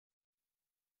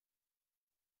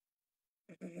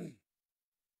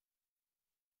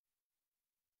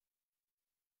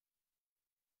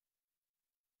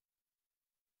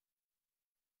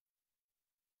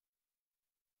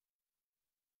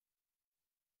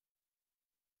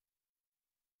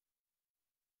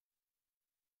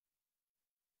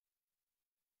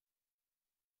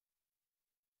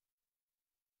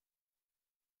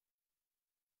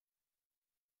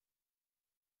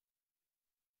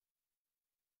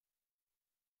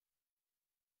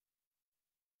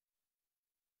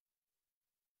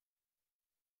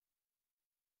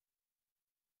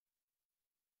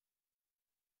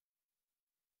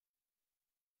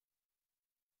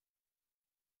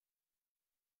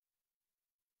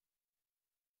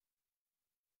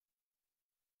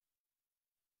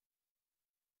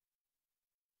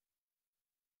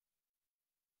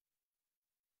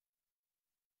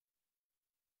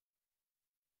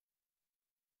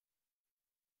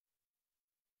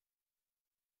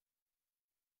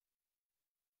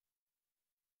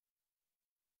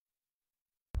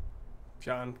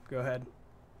John, go ahead.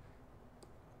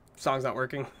 Song's not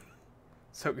working.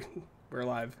 So we're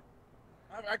live.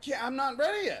 I can't. I'm not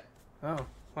ready yet. Oh,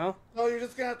 well. So you're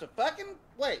just gonna have to fucking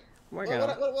wait. What's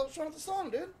wrong with the song,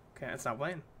 dude? Okay, it's not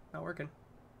playing. Not working.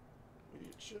 You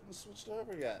shouldn't have switched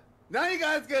over yet. Now you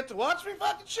guys get to watch me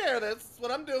fucking share this. This is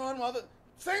what I'm doing while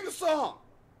sing the song.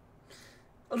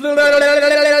 Oh my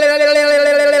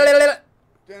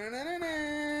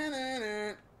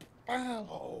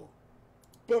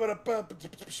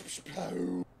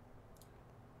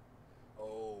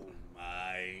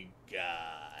god.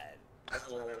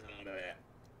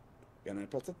 Gonna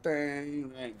press a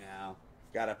thing right now.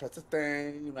 Gotta press a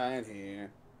thing right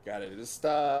here. Gotta do the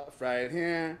stuff right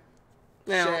here.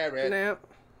 Share it. No.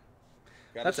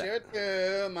 Gotta share it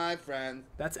too, my friend.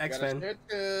 That's X-Men. Gotta share it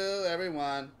too,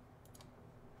 everyone.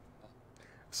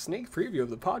 Sneak preview of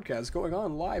the podcast going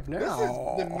on live now. This is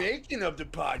the making of the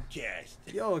podcast.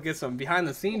 Yo, get some behind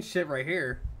the scenes shit right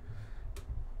here.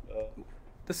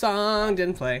 The song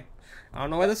didn't play. I don't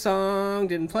know why the song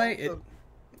didn't play.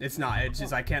 It's not. It's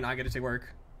just I cannot get it to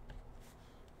work.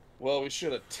 Well, we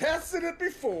should have tested it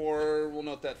before. We'll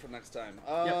note that for next time.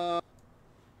 Yep.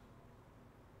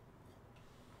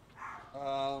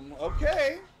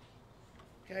 Okay.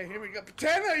 Okay, here we go.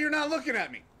 Pretend that you're not looking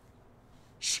at me.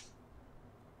 Shh.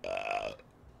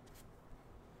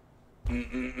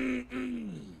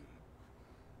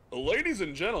 Ladies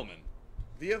and gentlemen,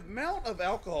 the amount of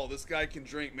alcohol this guy can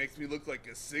drink makes me look like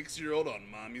a 6-year-old on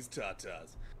mommy's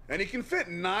tatas. And he can fit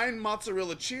 9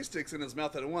 mozzarella cheese sticks in his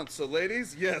mouth at once. So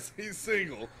ladies, yes, he's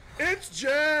single. It's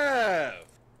Jeff!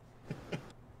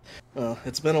 Well,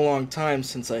 it's been a long time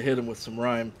since I hit him with some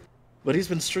rhyme. But he's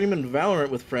been streaming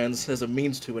Valorant with friends as a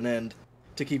means to an end,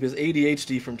 to keep his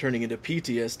ADHD from turning into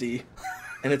PTSD.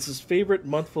 And it's his favorite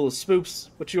month full of spoops,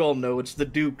 but you all know it's the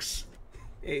Dukes.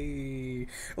 Hey.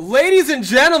 Ladies and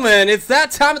gentlemen, it's that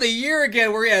time of the year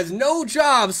again where he has no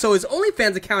job, so his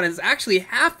OnlyFans account is actually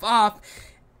half off,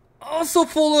 also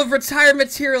full of retired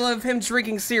material of him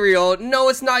drinking cereal. No,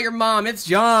 it's not your mom, it's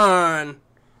John.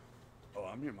 Oh,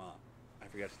 I'm your mom. I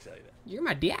forgot to tell you that. You're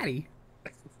my daddy.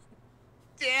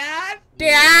 Dad?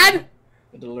 Dad?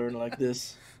 Had to learn like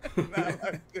this. No,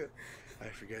 I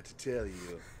forgot to tell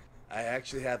you. I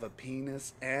actually have a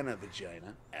penis and a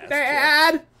vagina.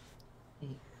 Dad!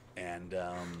 And,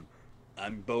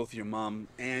 I'm both your mom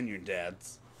and your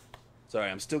dad's. Sorry,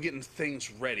 I'm still getting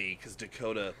things ready because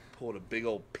Dakota pulled a big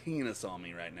old penis on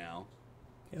me right now.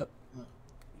 Yep.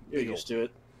 You're used to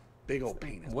it. Big old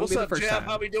penis. What's up, Jeff?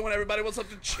 How we doing, everybody? What's up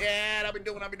to Chad? How we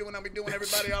doing,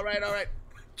 everybody? All right.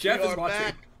 Jeff is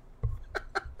watching.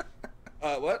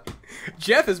 What?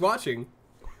 Jeff is watching.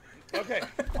 Okay.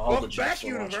 Welcome back,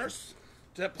 universe,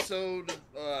 to episode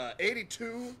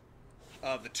 82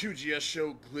 of the 2GS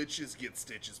show, Glitches Get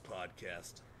Stitches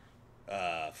podcast.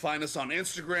 Find us on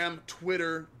Instagram,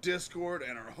 Twitter, Discord,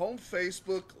 and our home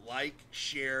Facebook. Like,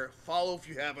 share, follow if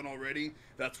you haven't already.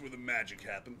 That's where the magic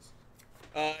happens.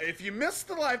 If you missed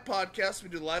the live podcast, we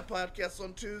do live podcasts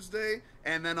on Tuesday,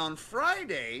 and then on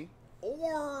Friday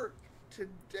or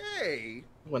today,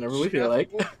 whenever we feel like,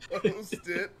 we'll post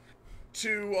it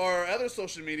to our other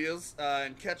social medias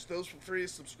and catch those for free.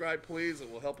 Subscribe, please. It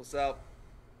will help us out.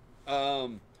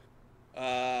 iTunes,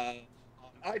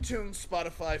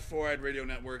 Spotify, 4-Eyed Radio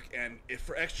Network, and if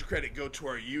for extra credit, go to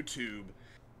our YouTube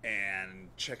and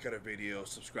check out our video.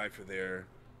 Subscribe for there.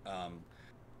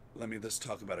 Let me just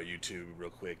talk about our YouTube real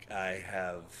quick. I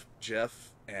have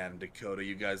Jeff and Dakota.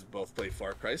 You guys both play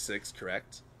Far Cry 6,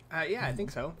 correct? Yeah, I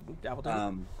think so.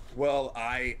 Well,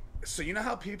 so you know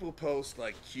how people post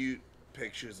like cute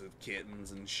pictures of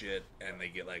kittens and shit and they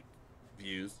get like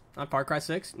views? On Far Cry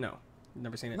 6? No.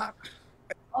 Never seen it. Not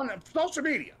on social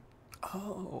media.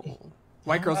 Oh.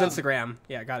 White girl's Instagram.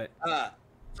 Yeah, got it.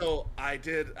 So I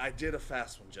did a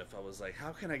fast one, Jeff. I was like,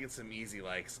 how can I get some easy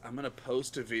likes? I'm gonna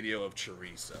post a video of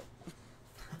chorizo.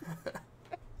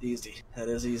 Easy. That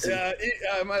is easy. Yeah,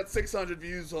 I'm at 600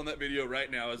 views on that video right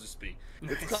now as we speak.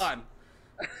 Nice. It's fun.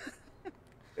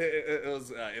 It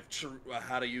was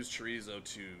how to use chorizo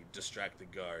to distract the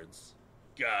guards.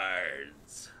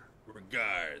 We're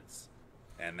guards.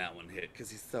 And that one hit because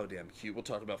he's so damn cute. We'll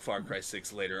talk about Far Cry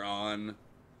 6 later on.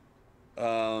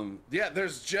 Yeah,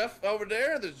 there's Jeff over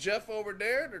there. There's Jeff over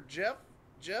there. There's Jeff.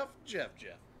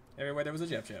 Everywhere there was a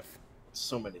Jeff.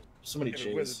 So many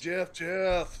J's.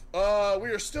 Jeff. We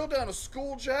are still down to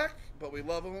school, Jack, but we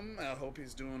love him. I hope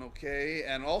he's doing okay.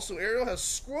 And also, Ariel has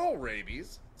squirrel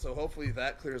rabies, so hopefully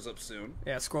that clears up soon.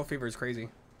 Yeah, squirrel fever is crazy.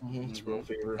 Mm-hmm. Squirrel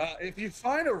fever. If you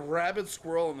find a rabid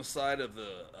squirrel on the side of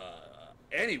the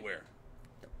anywhere,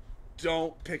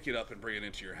 don't pick it up and bring it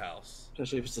into your house.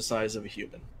 Especially if it's the size of a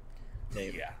human.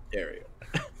 Name Ariel.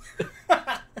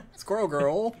 Squirrel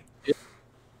girl.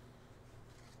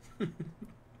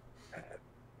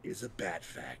 Is a bad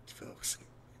fact, folks.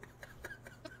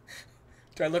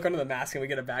 Do I look under the mask and we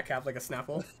get a back half like a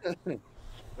Snapple?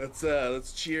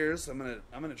 Let's cheers. I'm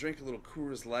gonna drink a little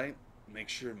Coors Light. Make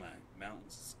sure my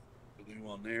mountains blue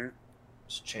on there.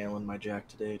 Just channeling my Jack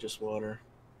today, just water.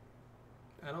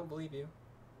 I don't believe you.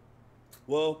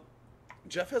 Well,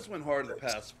 Jeff has went hard the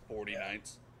past 40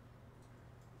 nights.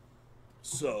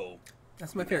 So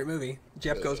that's my favorite movie.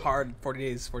 Jeff goes hard 40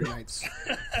 days, 40 nights.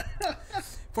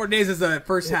 40 days is the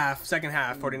first half, second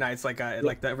half, 40 nights like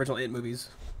the original It movies.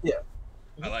 Yeah.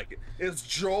 I like it. Is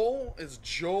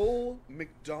Joel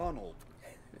McDonald?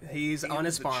 He's on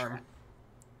his farm.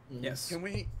 Yes. Can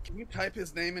you type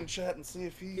his name in chat and see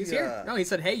if he's here? No, he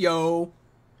said, "Hey yo."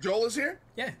 Joel is here?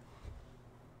 Yeah.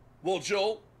 Well,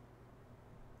 Joel,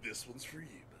 this one's for you,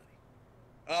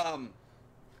 buddy.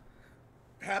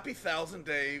 Happy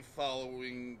 1,000-day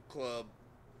following club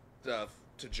stuff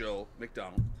to Joel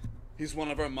McDonald. He's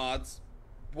one of our mods,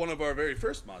 one of our very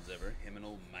first mods ever. Him and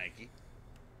old Mikey.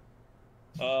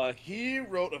 He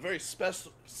wrote a very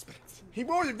special. He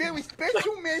wrote a very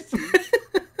special message.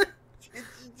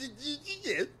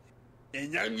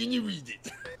 And I'm gonna read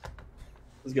it.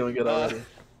 It's going good already.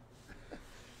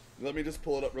 Let me just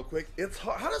pull it up real quick. It's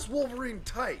hard. How does Wolverine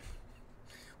type?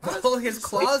 Well, his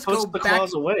claws go back.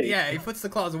 Claws away. Yeah, he puts the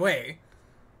claws away.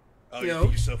 Oh,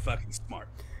 you're so fucking smart.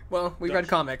 Well, we read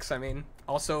comics. I mean,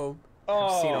 also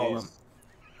I've seen all of them.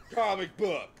 Comic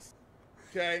books.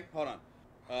 Okay, hold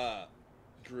on.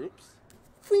 Groups.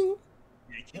 Fling.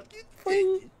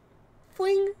 Fling.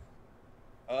 Fling.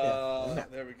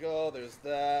 There we go. There's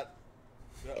that.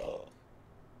 Oh.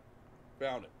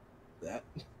 Found it. That.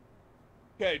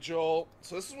 Okay, Joel.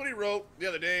 So this is what he wrote the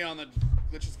other day on the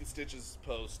Glitches Get Stitches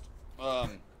post.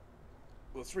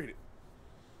 Let's read it.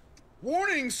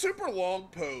 Warning, super long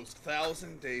post.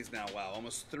 1,000 days now. Wow,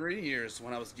 almost 3 years.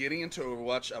 When I was getting into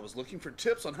Overwatch, I was looking for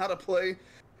tips on how to play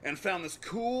and found this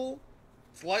cool,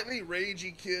 slightly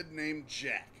ragey kid named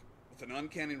Jack with an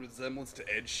uncanny resemblance to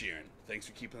Ed Sheeran. Thanks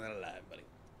for keeping that alive, buddy.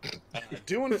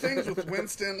 Doing things with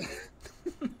Winston.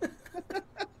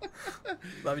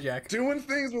 Love you, Jack. Doing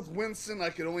things with Winston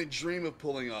I could only dream of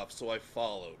pulling off, so I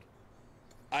followed.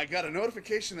 I got a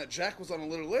notification that Jack was on a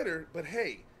little later, but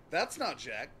hey, that's not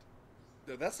Jack.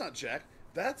 That's not Jack.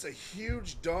 That's a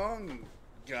huge dong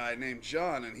guy named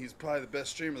Jon, and he's probably the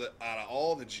best streamer out of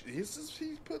all the.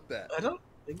 He put that. I don't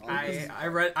think.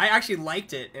 I actually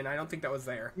liked it, and I don't think that was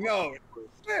there. No,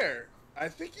 it's there. I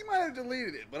think he might have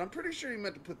deleted it, but I'm pretty sure he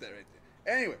meant to put that right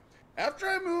there. Anyway, after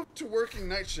I moved to working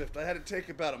night shift, I had to take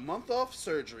about a month off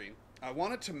surgery. I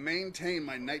wanted to maintain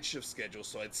my night shift schedule,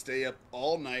 so I'd stay up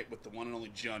all night with the one and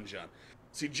only Jon Jon.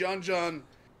 See, Jon Jon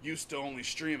used to only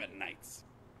stream at nights.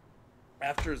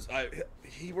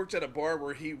 He worked at a bar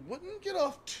where he wouldn't get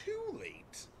off too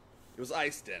late. It was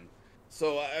Ice Den.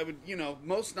 So I would,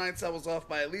 most nights I was off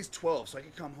by at least 12, so I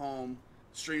could come home,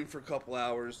 stream for a couple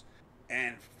hours,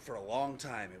 and for a long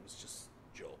time it was just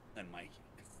Joel and Mikey.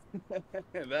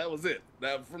 And that was it.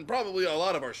 That from probably a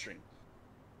lot of our stream.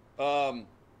 Let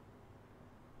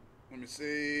me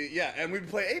see. Yeah, and we'd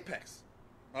play Apex.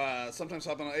 Sometimes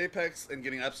hopping on Apex and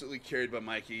getting absolutely carried by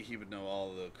Mikey. He would know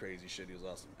all the crazy shit. He was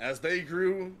awesome. As they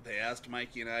grew, they asked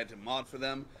Mikey and I to mod for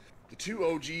them. The two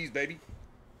OGs, baby.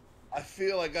 I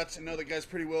feel I got to know the guys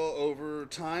pretty well over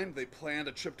time. They planned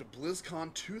a trip to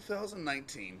BlizzCon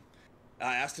 2019.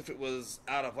 I asked if it was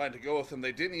out of line to go with them.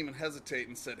 They didn't even hesitate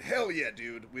and said, "Hell yeah,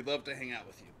 dude. We'd love to hang out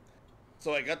with you."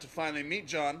 So I got to finally meet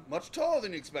Jon, much taller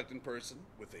than you expect in person,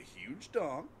 with a huge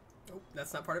dong. Oh,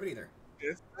 that's not part of it either.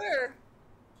 It's there.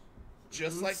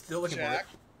 just like Still looking Jack.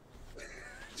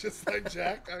 Just like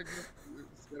Jack,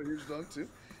 he's got a huge dog too.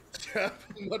 Jack,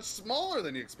 much smaller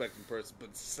than you expect in person,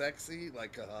 but sexy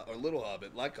like a little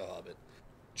hobbit, like a hobbit.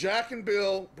 Jack and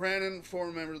Bill, Brandon,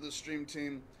 former member of the stream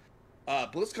team.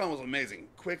 BlizzCon was amazing.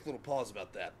 Quick little pause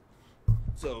about that.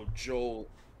 So Joel,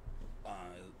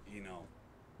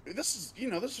 this is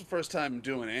the first time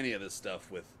doing any of this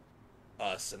stuff with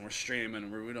us, and we're streaming,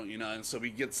 and we don't, and so we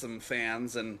get some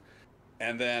fans, and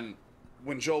then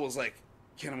when Joel was like,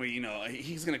 can we,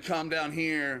 he's gonna come down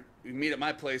here, we meet at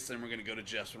my place, and we're gonna go to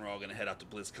Jeff's, and we're all gonna head out to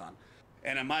BlizzCon.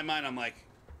 And in my mind, I'm like,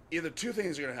 either two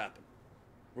things are gonna happen.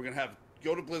 We're gonna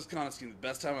go to BlizzCon, it's gonna be the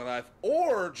best time of my life,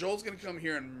 or Joel's gonna come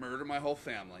here and murder my whole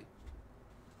family.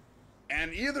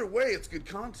 And either way, it's good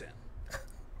content.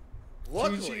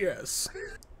 Luckily, yes.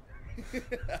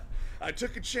 I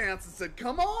took a chance and said,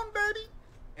 "Come on, baby,"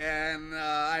 and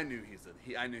I knew he was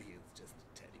just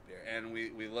a teddy bear, and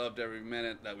we loved every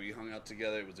minute that we hung out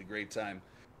together. It was a great time.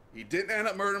 He didn't end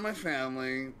up murdering my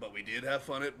family, but we did have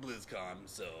fun at BlizzCon.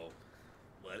 So,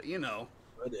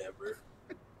 Whatever.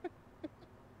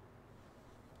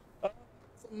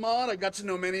 Mod, I got to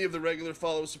know many of the regular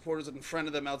followers, supporters, and friend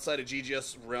them outside of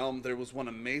GGS realm. There was one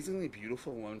amazingly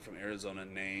beautiful woman from Arizona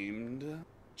named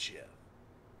Jeff.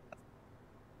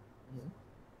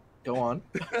 Go on.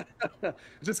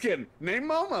 Just kidding. Named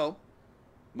Momo.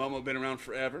 Momo been around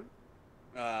forever.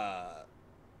 I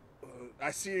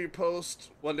see your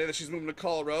post one day that she's moving to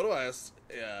Colorado. I asked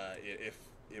if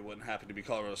it wouldn't happen to be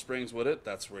Colorado Springs, would it?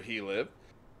 That's where he lived.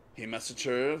 He messaged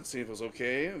her, see if it was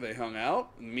okay. They hung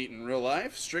out, meet in real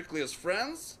life, strictly as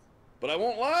friends. But I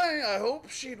won't lie, I hope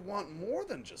she'd want more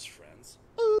than just friends.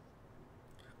 Ooh,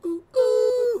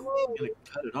 ooh. I'm gonna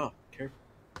cut it off. Careful.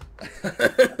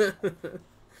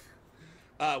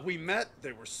 We met,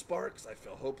 there were sparks, I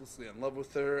fell hopelessly in love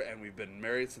with her, and we've been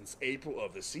married since April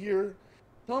of this year.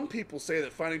 Some people say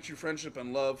that finding true friendship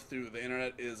and love through the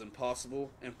internet is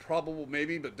impossible. Improbable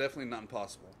maybe, but definitely not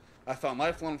impossible. I found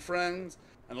lifelong friends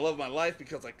and the love of my life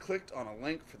because I clicked on a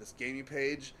link for this gaming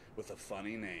page with a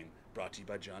funny name. Brought to you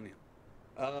by Jon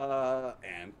Jon.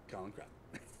 And Colin Crowd.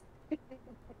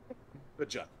 Good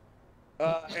job.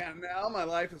 And now my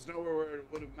life is nowhere where I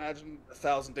would have imagined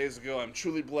 1,000 days ago. I'm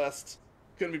truly blessed.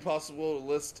 Couldn't be possible to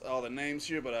list all the names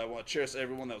here, but I want to cherish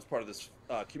everyone that was part of this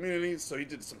community. So he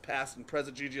did some past and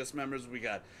present GGS members. We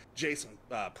got Jason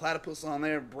Platypus on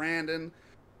there, Brandon,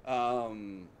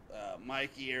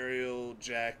 Mikey, Ariel,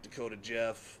 Jack, Dakota,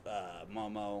 Jeff,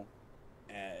 Momo,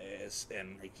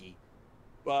 and Mikey.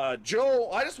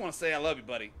 Joel, I just want to say I love you,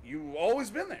 buddy. You've always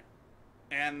been there.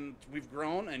 And we've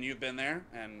grown, and you've been there,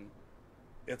 and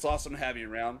it's awesome to have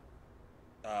you around.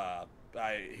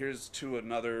 Here's to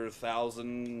another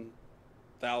 1,000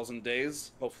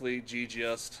 days. Hopefully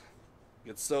GGS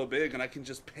gets so big, and I can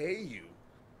just pay you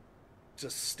to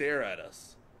stare at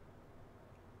us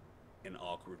in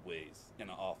awkward ways in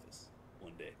an office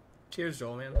one day. Cheers,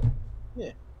 Joel, man.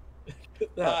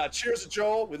 Yeah. Cheers to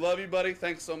Joel. We love you, buddy.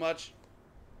 Thanks so much.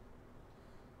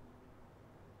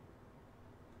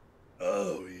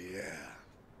 Oh, yeah.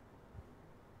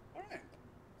 All right.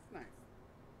 Nice.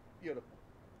 Beautiful.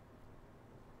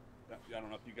 I don't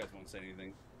know if you guys want to say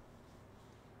anything.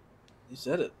 You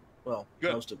said it. Well,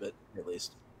 good. Most of it, at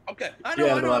least. Okay. I know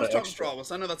I was talking for all of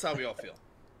us. I know that's how we all feel.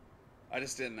 I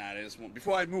just didn't that. I just want,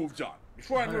 before I moved on.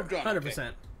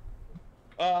 100%.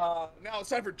 Now it's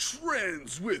time for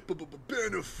Trends with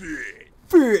Benefit.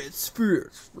 First.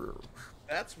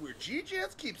 That's where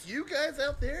GGS keeps you guys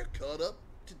out there caught up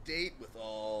to date with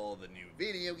all the new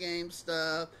video game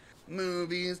stuff,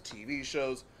 movies, TV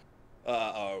shows,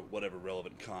 or whatever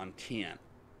relevant content.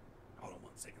 Hold on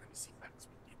one second. Let me see.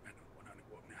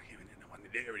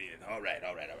 There it is. All right.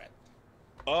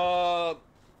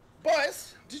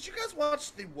 Boys, did you guys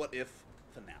watch the What If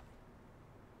finale?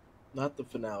 Not the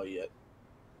finale yet.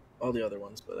 All the other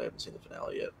ones, but I haven't seen the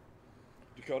finale yet.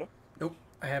 Dakota? Nope,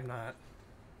 I have not.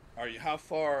 How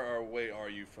far away are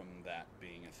you from that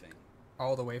being a thing?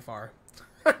 All the way far.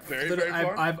 Very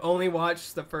far? I've only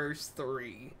watched the first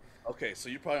 3. Okay, so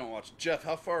you probably won't watch it. Jeff,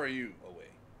 how far are you away?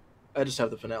 I just have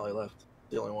the finale left.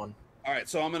 The only one. All right,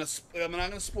 so I'm not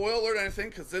gonna spoil alert anything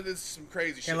because it is some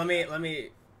crazy shit. Okay, let me.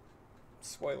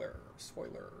 Spoiler.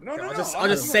 No, Okay, no, I'll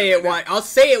just say it while I'll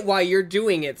say it while you're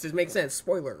doing it. So it makes sense.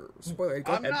 Spoiler. Go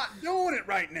I'm ahead. not doing it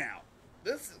right now.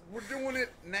 We're doing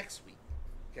it next week.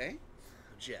 Okay?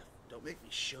 Jeff, don't make me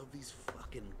shove these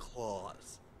fucking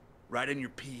claws right in your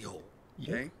pee hole.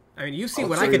 Okay? I mean, you see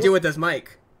what I could do with this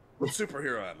mic. What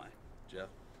superhero am I, Jeff?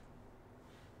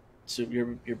 So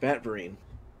you're Batverine.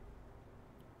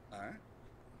 All right.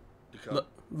 Dakota.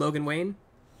 Logan Wayne.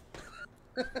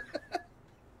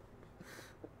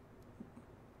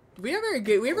 we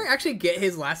ever actually get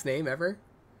his last name ever?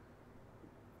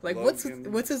 Like,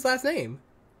 Logan. what's his last name?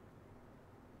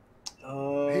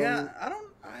 Yeah,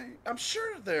 I'm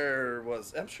sure there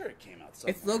was. I'm sure it came out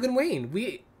somewhere. It's Logan Wayne.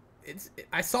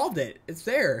 I solved it. It's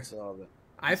there. Solved it.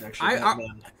 I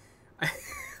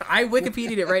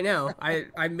Wikipedia'd it right now.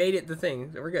 I made it the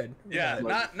thing. We're good. Yeah,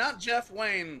 not Jeff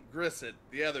Wayne Grissett,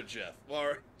 the other Jeff.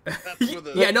 Or that's where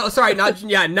the yeah, no, sorry,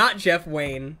 not Jeff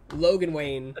Wayne, Logan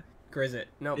Wayne Grissett.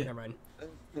 Nope, never mind.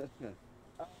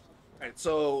 All right,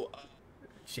 so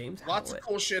James. Lots of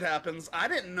cool shit happens. I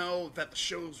didn't know that the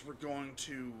shows were going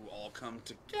to all come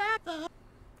together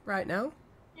right now.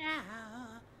 Yeah.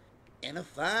 In a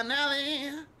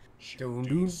finale.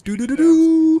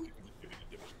 Do.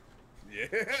 Yeah,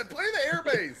 play the air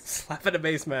bass. Slap at the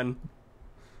bass, man.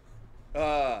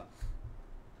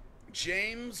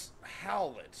 James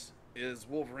Howlett is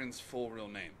Wolverine's full real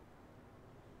name.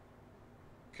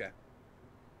 Okay.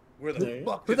 Who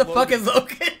the fuck is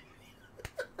Logan?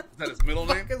 Is that his middle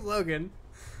name? Fuck is Logan?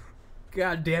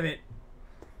 God damn it.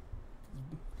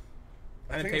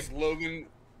 I think it's Logan.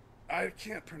 I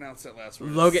can't pronounce that last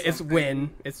word. Logan, it's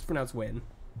Win. It's pronounced Win.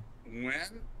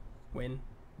 Win?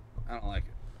 I don't like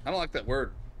it. I don't like that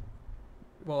word.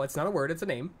 Well, it's not a word, it's a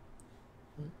name.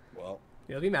 Well,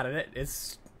 you'll be mad at it.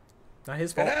 It's not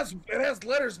his fault. It has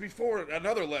letters before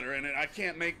another letter in it. I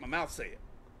can't make my mouth say it.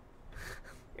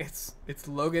 It's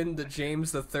Logan the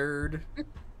James the Third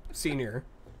Senior.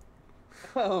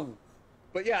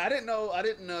 But yeah, I didn't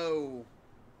know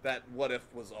that What If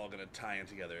was all gonna tie in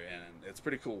together, and it's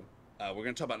pretty cool. We're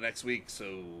gonna talk about it next week,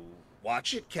 so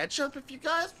watch it, catch up if you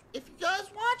guys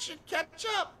watch it, catch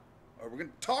up. Or we're gonna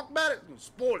talk about it and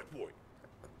spoil it for you.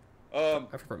 I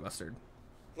prefer mustard.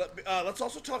 Let's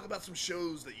also talk about some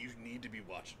shows that you need to be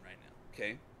watching right now.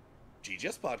 Okay,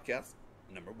 GGS podcast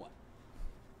 #1,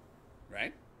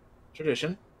 right?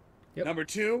 Tradition. Yep.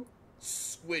 #2,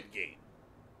 Squid Game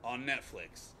on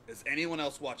Netflix. Is anyone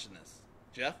else watching this?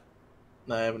 Jeff?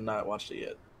 No, I have not watched it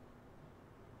yet.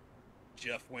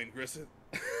 Jeff Wayne Grissett.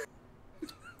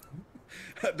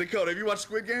 Dakota, have you watched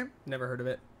Squid Game? Never heard of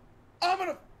it. I'm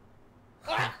gonna.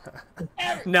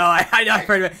 No, I've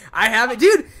heard of it. I haven't,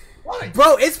 dude. Why?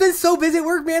 Bro, it's been so busy at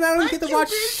work, man. I don't get to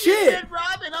watch shit.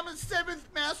 Robin, I'm a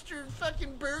 7th master,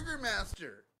 fucking burger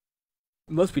master.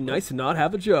 It must be nice to not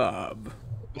have a job.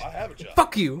 Well, I have a job.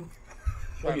 Fuck you.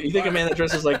 You think a man that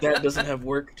dresses like that doesn't have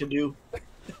work to do?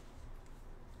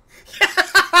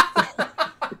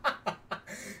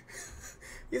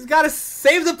 He's got to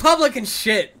save the public and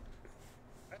shit.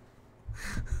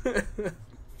 Fucking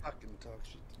talk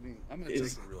shit to me. I'm gonna take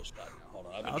a real shot now. Hold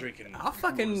on, I've been drinking. I'll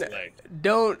fucking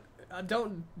don't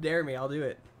dare me. I'll do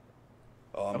it.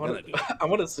 Oh, I'm gonna do it. I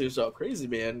want to see how Crazy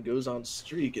Man goes on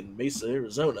streak in Mesa,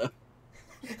 Arizona.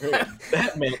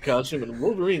 Batman costume and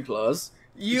Wolverine claws.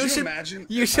 You should imagine.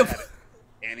 You should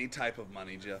any type of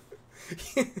money, Jeff.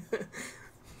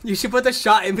 You should put the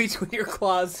shot in between your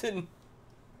claws and.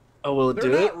 Oh, will it do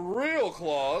it? They're not real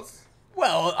claws.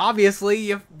 Well, obviously,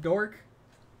 you dork.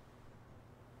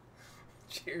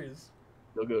 Cheers.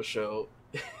 Go show.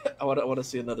 I want to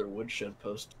see another woodshed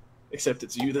post, except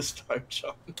it's you this time,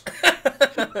 John.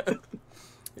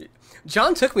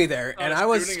 John took me there, and I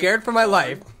was scared for my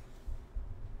life.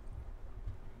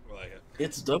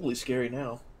 It's doubly scary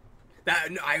now.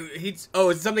 Is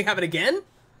something happened again?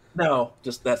 No,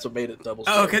 just that's what made it double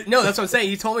scary. Oh, no, that's what I'm saying.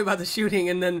 He told me about the shooting,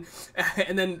 and then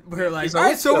we were like, all right,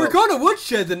 let's so go. we're going to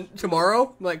woodshed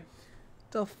tomorrow. I'm like,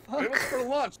 the fuck? It was for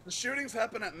lunch. The shootings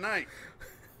happen at night.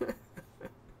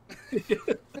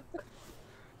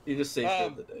 You just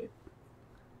saved the day.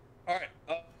 All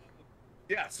right.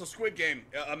 Yeah, so Squid Game,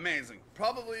 amazing.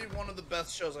 Probably one of the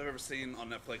best shows I've ever seen on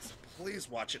Netflix. Please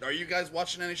watch it. Are you guys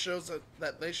watching any shows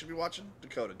that they should be watching?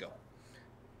 Dakota, go.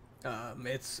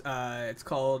 It's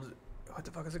called, what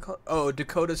the fuck is it called? Oh,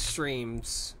 Dakota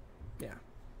Streams. Yeah.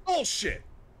 Bullshit.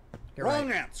 You're Wrong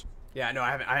right. answer. Yeah, no,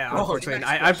 I haven't. Unfortunately,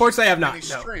 Unfortunately, I have not. Any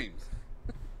No. streams?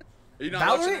 Are you not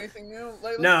Valorant? watching anything new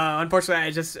lately? No, unfortunately,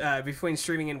 I just between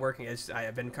streaming and working, I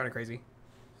have been kind of crazy.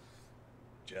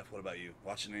 Jeff, what about you?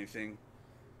 Watching anything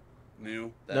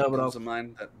new that No, but comes to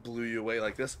mind that blew you away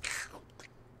like this?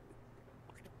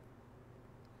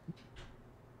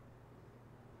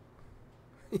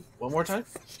 One more time?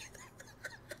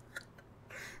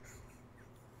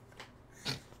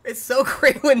 It's so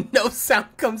great when no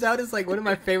sound comes out. It's like one of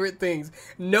my favorite things.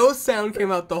 No sound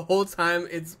came out the whole time.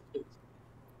 It's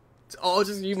all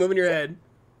just you moving your head.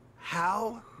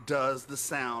 How does the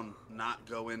sound not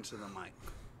go into the mic?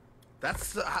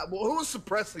 Who was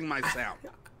suppressing my sound?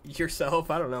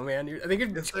 Yourself? I don't know, man. I think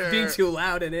you're Is there- being too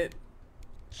loud in it.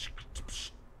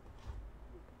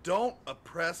 Don't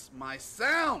oppress my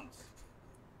sounds.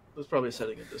 There's probably a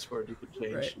setting in Discord you could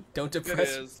change. Right. Don't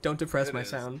depress my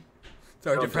sound. It's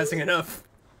already Don't depressing enough.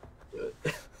 Do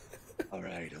it. All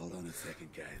right, hold on a second,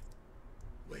 guys.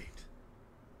 Wait.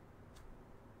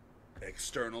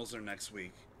 Externals are next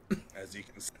week. As you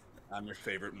can see, I'm your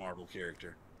favorite Marvel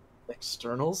character.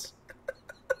 Externals?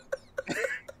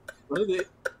 What are the...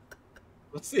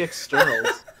 What's the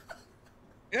externals?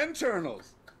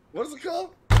 Internals. What is it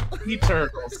called?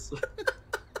 Eternals.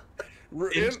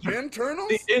 Internals?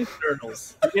 The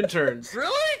internals. The interns.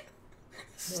 Really?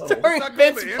 Starring It's not called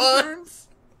Vince the Vaughn. interns?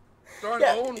 Starring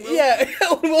Yeah, Owen Wilson? yeah,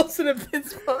 Owen Wilson and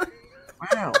Vince Vaughn.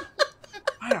 Wow.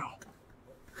 Wow.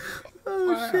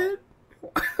 Oh, Wow. shit.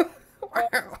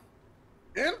 Wow.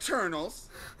 Internals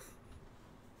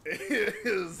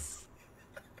is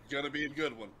gonna be a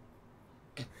good one.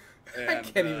 And, I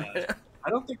can't even. I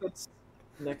don't think that's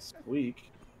next week.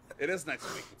 It is next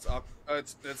week.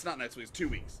 It's not next week. It's 2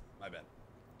 weeks. My bad.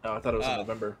 Oh, I thought it was in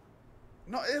November.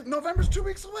 No, November's 2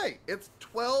 weeks away. It's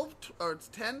 12 or it's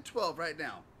 10/12 right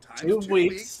now. Times 2 2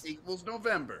 weeks. weeks equals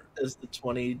November. Is the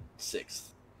 26th.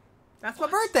 That's my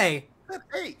birthday. That's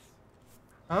 8th.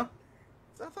 Huh?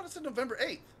 I thought it said November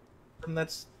 8th. And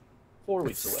that's 4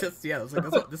 weeks It's away. just, yeah, it's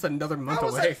like, that's another month How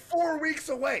is away. that 4 weeks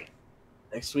away?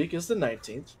 Next week is the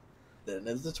 19th. Then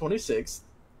is the 26th.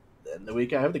 Then the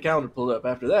week I have the calendar pulled up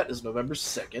after that is November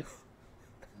 2nd.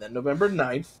 Then November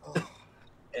 9th.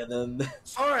 And then...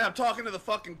 Sorry, I'm talking to the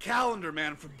fucking calendar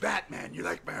man from Batman. You're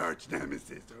like my arch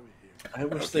nemesis over here. I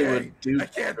wish they would do... I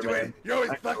can't do Superman, it. You're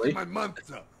always actually. fucking my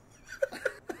months up.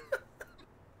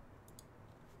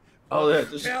 Oh, yeah.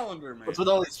 Just, Calendar man. what's with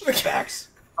all these facts?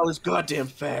 All these goddamn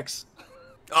facts.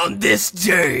 On this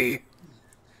day.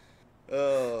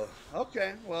 Oh,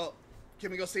 okay. Well,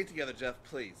 can we go see it together, Jeff,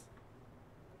 please?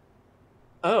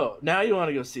 Oh, now you want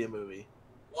to go see a movie.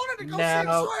 Wanted to go Now- see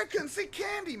it, so I couldn't see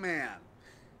Candyman.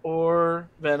 Or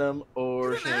Venom,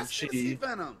 or You didn't ask me to see Shang-Chi.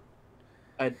 Venom.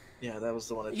 Yeah, that was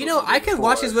the one I You told know, the I day could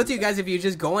watch before. this with you guys if you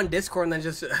just go on Discord and then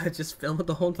just film it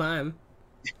the whole time.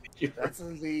 That's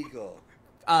illegal.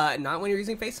 Not when you're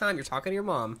using FaceTime. You're talking to your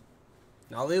mom.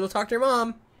 Not illegal to talk to your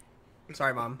mom.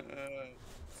 Sorry, mom.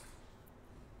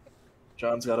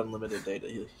 John's got unlimited data.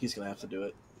 He's gonna have to do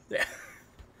it. Yeah.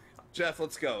 Jeff,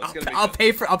 let's go. It's gonna be I'll good.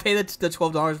 pay the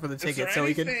 $12 for the Is ticket there so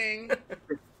we can. anything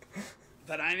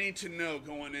that I need to know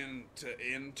going into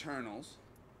Internals?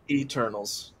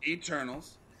 Eternals.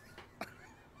 Eternals.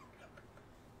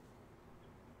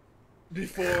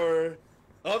 Before,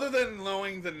 other than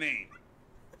knowing the name.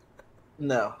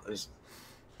 No, there's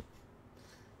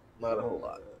not a whole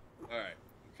lot. Alright,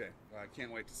 okay. Well, I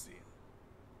can't wait to see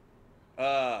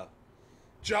it.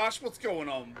 Josh, what's going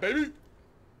on, baby?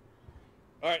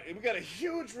 Alright, we got a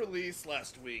huge release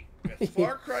last week with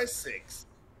Far Cry 6,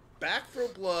 Back 4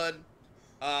 Blood,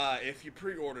 if you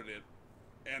pre-ordered it,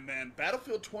 and then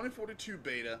Battlefield 2042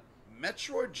 beta,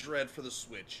 Metroid Dread for the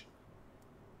Switch.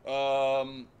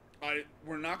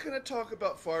 We're not going to talk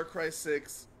about Far Cry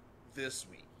 6 this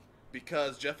week,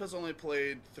 because Jeff has only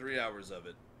played 3 hours of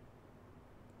it.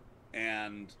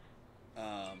 And,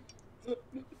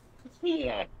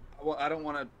 yeah. I don't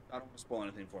want to spoil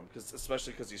anything for him,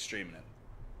 especially because he's streaming it.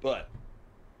 But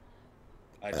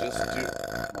I just do.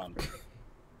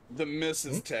 The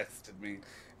missus texted me.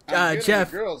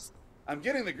 Jeff. I'm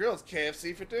getting the girls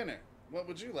KFC for dinner. What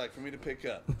would you like for me to pick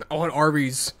up? I want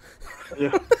Arby's.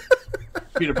 Yeah.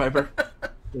 Peter Piper.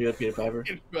 You got Peter Piper.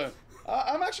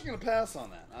 I'm actually gonna pass on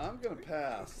that. I'm gonna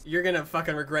pass. You're gonna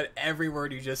fucking regret every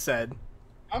word you just said.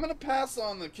 I'm gonna pass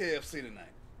on the KFC tonight.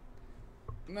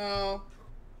 No.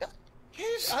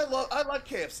 I like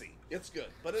KFC. It's good,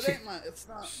 but it ain't my. It's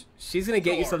not. She's gonna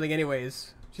get you hard. something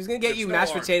anyways. She's gonna get It's you no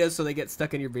mashed hard. potatoes so they get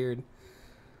stuck in your beard.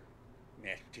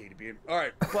 Mashed potato beard. All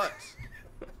right, but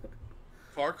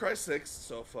Far Cry 6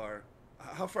 so far.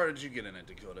 How far did you get in it,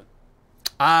 Dakota?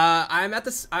 I'm at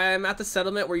the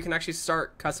settlement where you can actually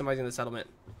start customizing the settlement.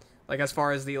 Like as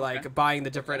far as the buying the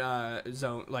different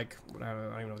zone, like I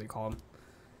don't even know what you call them.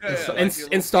 Yeah, like your little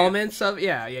Installments of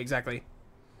yeah exactly.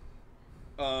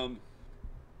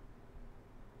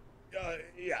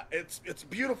 Yeah, it's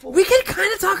beautiful. We can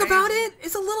kind of talk about it.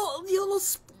 It's a little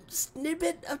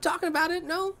snippet of talking about it.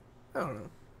 No, I don't know.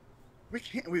 We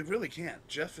can't. We really can't.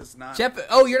 Jeff is not. Jeff,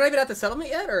 oh, you're not even at the settlement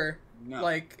yet, or No.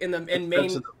 like in That's main in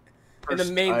the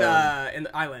island. In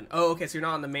the island. Oh, okay, so you're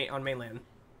not on mainland.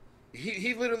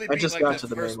 He literally. I beat, just like, got the to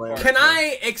the first mainland. part. Can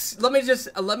I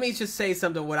let me just say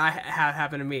something what I have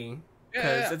happened to me because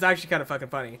Yeah. it's actually kind of fucking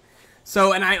funny.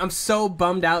 So I'm so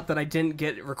bummed out that I didn't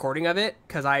get recording of it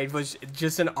because I was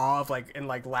just in awe of and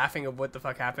laughing of what the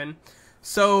fuck happened.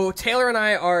 So Taylor and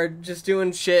I are just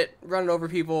doing shit, running over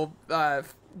people,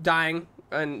 dying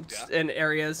in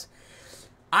areas.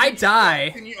 I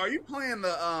die. Are you playing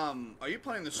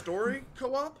the story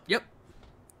co-op? Yep.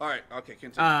 All right. Okay.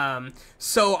 Continue.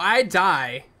 So I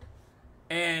die,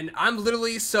 and I'm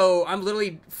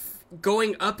literally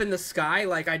going up in the sky.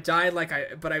 Like I died.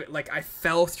 I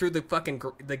fell through the fucking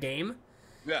the game.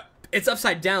 Yeah. It's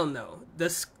upside down though. The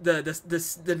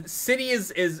city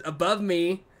is above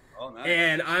me. Oh, nice.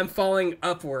 And I'm falling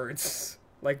upwards,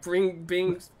 like being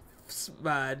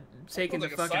taken to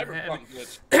like fucking head.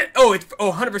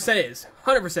 100% is.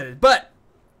 But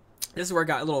this is where it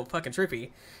got a little fucking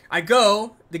trippy.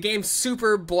 The game's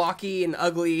super blocky and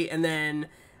ugly, and then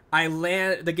I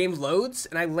land. The game loads,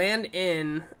 and I land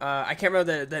in. I can't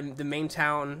remember the main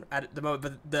town at the moment,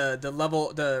 but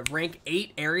the rank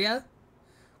 8 area,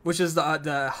 which is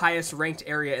the highest ranked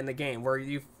area in the game, where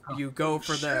you go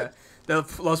for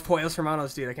Los Pollos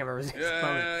Hermanos, dude. I can't remember his name.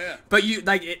 Yeah. But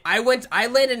I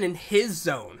landed in his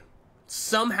zone.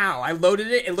 Somehow I loaded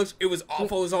it. It was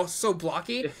awful. It was all so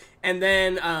blocky. And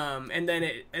then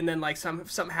like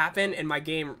something happened and my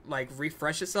game like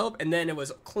refreshed itself and then it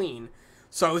was clean.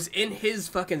 So I was in his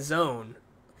fucking zone.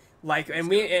 Like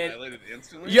me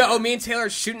and Taylor are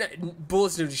shooting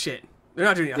bullets doing shit. They're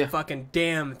not doing a fucking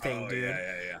damn thing, dude.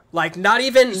 Yeah. Like not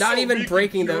even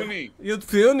breaking you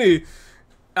feel me.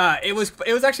 It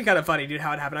was actually kind of funny, dude,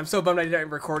 how it happened. I'm so bummed I didn't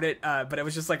record it, but it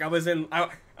was just like I don't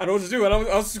know what to do. I don't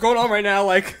know what's going on right now,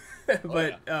 like,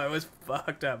 but it was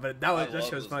fucked up. But that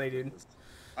shit was funny, dude.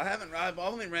 I've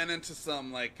only ran into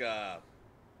some like,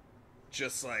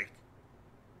 just like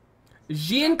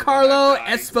Giancarlo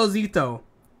Esposito.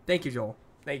 Thank you, Joel.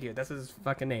 Thank you. That's his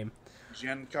fucking name.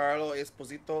 Giancarlo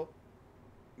Esposito.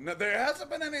 No, there hasn't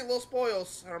been any Los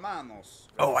Pollos Hermanos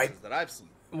that I've seen.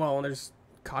 Well, there's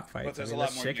cockfights. But there's a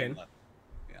lot more chicken. Left.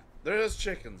 Yeah, there is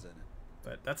chickens in it.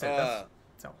 But that's it. That's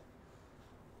all.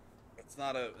 It's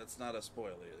not a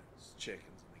spoiler either. It's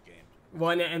chickens in the game.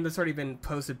 Well, and that's already been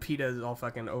posted. PETA's all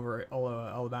fucking over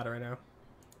all about it right now.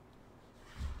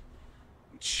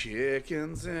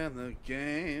 Chickens in the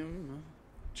game.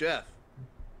 Jeff,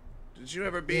 did you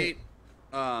ever beat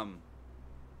Deathloop?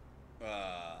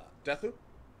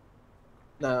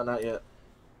 No, not yet.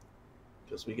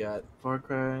 Because we got Far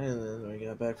Cry, and then we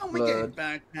got Back 4 Blood. We got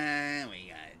Back Cry,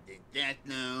 we got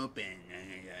Deathloop,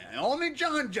 and only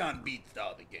Jon Jon beats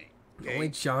all the game. Okay? Only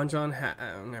Jon Jon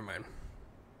never mind.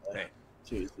 Hey,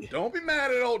 seriously. Don't be mad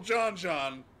at old Jon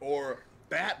Jon or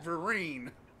Bat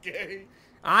Vereen, okay?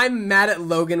 I'm mad at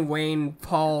Logan Wayne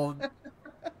Paul,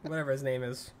 whatever his name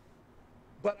is.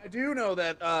 But I do know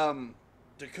that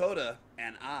Dakota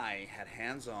and I had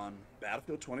hands-on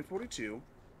Battlefield 2042,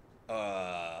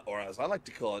 or as I like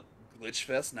to call it,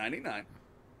 Glitchfest 99.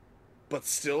 But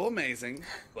still amazing.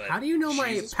 But how do you know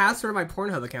my password of my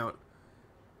Pornhub account?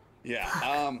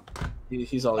 Yeah.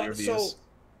 He's all your views.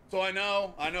 So I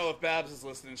know if Babs is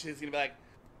listening, she's gonna be like,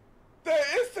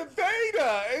 "It's the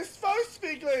beta. It's supposed to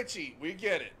be glitchy." We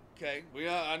get it, okay?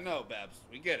 I know, Babs.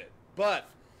 We get it. But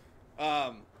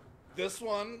this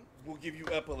one will give you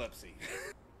epilepsy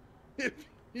if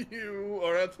you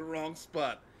are at the wrong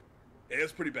spot.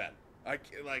 It's pretty bad.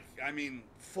 I mean,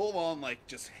 full on, like,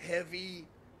 just heavy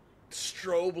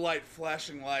strobe light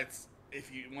flashing lights.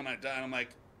 When I die, I'm like,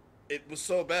 it was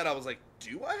so bad. I was like,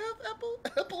 do I have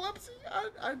epilepsy?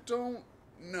 I don't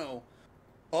know.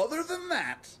 Other than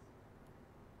that,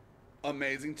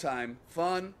 amazing time,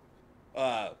 fun.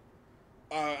 I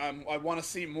want to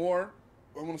see more.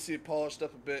 I want to see it polished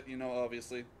up a bit,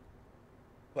 obviously.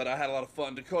 But I had a lot of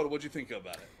fun. Dakota, what'd you think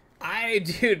about it?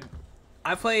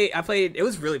 I played. It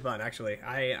was really fun, actually.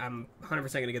 I'm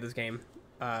 100% gonna get this game.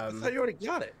 I thought you already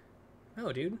got it.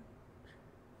 No, dude.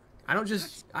 I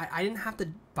didn't have to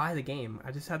buy the game.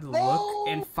 I just had to look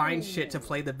and find shit to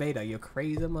play the beta. You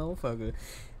crazy motherfucker.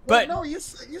 But no, you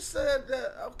said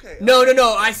okay.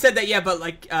 No. I said that, yeah, but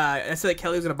like I said that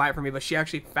Kelly was gonna buy it for me, but she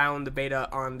actually found the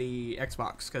beta on the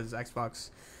Xbox because Xbox.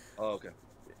 Oh, okay.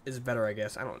 Is better, I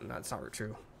guess. That's not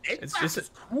true. It's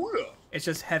just cooler. It's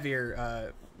just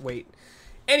heavier weight.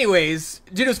 Anyways,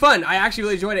 dude, it was fun. I actually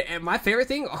really enjoyed it. And my favorite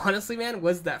thing, honestly, man,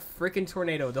 was that freaking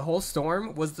tornado. The whole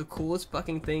storm was the coolest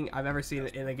fucking thing I've ever seen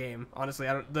in a game. Honestly,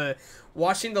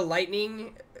 watching the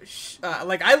lightning,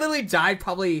 like I literally died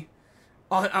probably.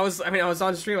 I was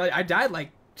on stream. I died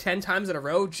like 10 times in a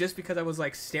row just because I was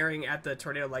like staring at the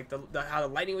tornado, like how the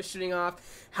lightning was shooting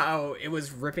off, how it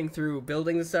was ripping through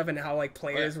buildings and stuff, and how like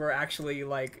players were actually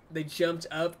like they jumped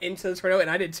up into the tornado, and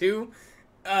I did too.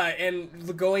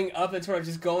 And going up and sort of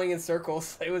just going in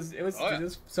circles. It was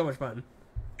so much fun.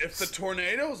 If the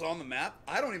tornado's on the map,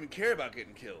 I don't even care about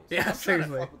getting kills. Yeah, I'm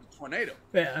seriously. trying to fuck with the tornado.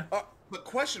 Yeah. But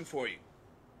question for you.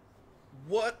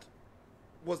 What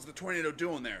was the tornado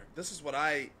doing there? This is what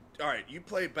Alright, you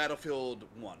played Battlefield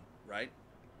 1, right?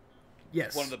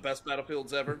 Yes. One of the best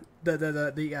Battlefields ever?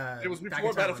 It was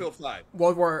before Battlefield 5.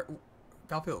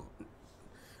 Battlefield.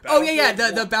 Oh yeah,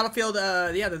 the Battlefield,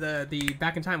 the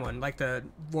back in time one, like the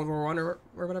World War I or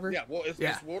whatever. Yeah, well, it's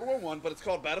World War I, but it's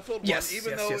called Battlefield 1,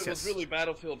 even though it was really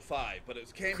Battlefield 5, but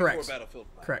it came before Battlefield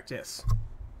 5. Correct, yes.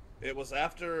 It was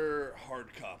after Hard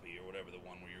Copy, or whatever the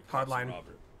one where you're Hardline.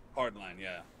 Hardline,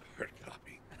 yeah. Hard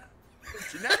Copy.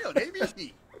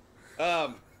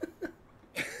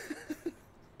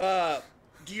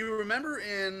 Do you remember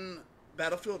in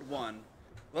Battlefield 1,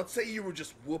 let's say you were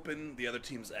just whooping the other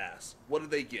team's ass. What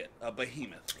did they get? A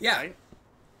behemoth. Yeah. Right?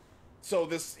 So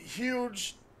this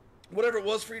huge, whatever it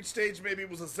was for each stage, maybe it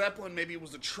was a Zeppelin, maybe it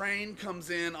was a train, comes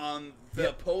in on the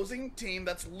opposing team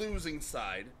that's losing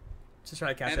side. Just try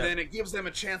to catch up. And then it gives them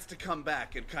a chance to come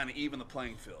back and kind of even the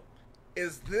playing field.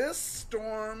 Is this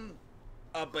storm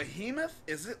a behemoth?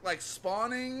 Is it like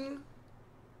spawning?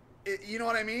 You know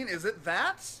what I mean? Is it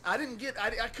that? I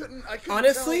couldn't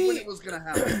Honestly, tell when it was gonna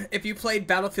happen. If you played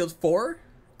Battlefield 4,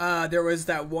 there was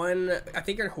that one, I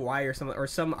think you're in Hawaii or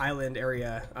some island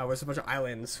area, with a bunch of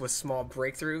islands with small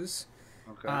breakthroughs.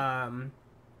 Okay.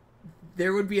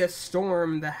 There would be a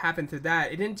storm that happened through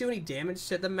that. It didn't do any damage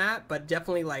to the map, but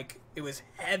definitely like it was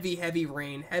heavy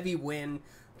rain, heavy wind,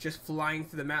 just flying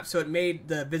through the map. So it made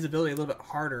the visibility a little bit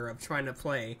harder of trying to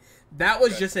play. That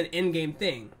was just an in-game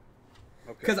thing.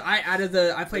 Because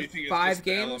I played 5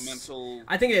 games.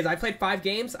 I think it is. I played 5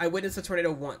 games. I witnessed a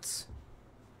tornado once.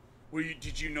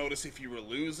 Did you notice if you were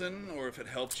losing or if it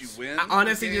helped you win?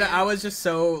 Honestly, dude, I was just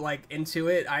so like into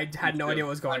it. I had no idea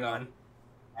what was going on.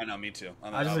 I know, me too.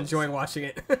 I was just enjoying watching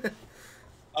it.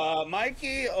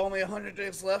 Mikey, only 100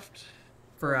 days left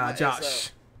for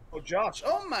Josh. Josh!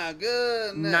 Oh my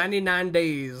goodness! 99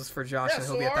 days for Josh, and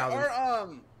he'll be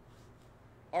 1,000.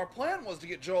 Our plan was to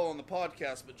get Joel on the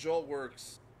podcast, but Joel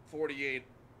works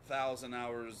 48,000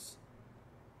 hours,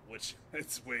 which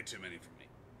it's way too many for me.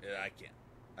 Yeah, I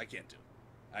can't do it.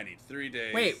 I need 3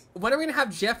 days. Wait, when are we gonna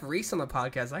have Jeff Reese on the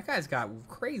podcast? That guy's got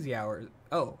crazy hours.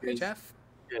 Oh, hey Jeff.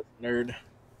 Yeah, nerd.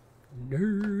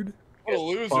 What a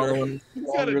loser. He's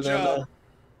got a job.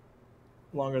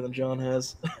 Longer than John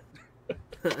has.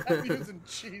 I'm using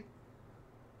cheap.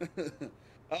 All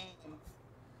right,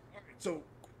 so real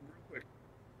quick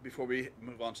before we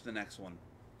move on to the next one,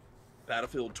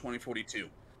 Battlefield 2042.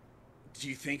 Do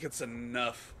you think it's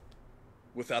enough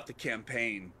without the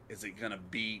campaign? Is it gonna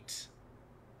beat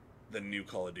the new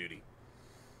Call of Duty?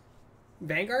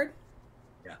 Vanguard?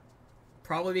 Yeah.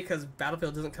 Probably because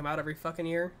Battlefield doesn't come out every fucking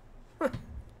year.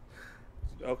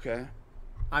 Okay.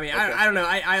 I mean, okay. I don't know.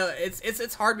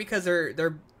 It's hard because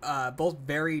they're both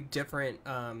very different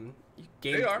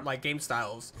game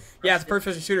styles. Yeah, it's a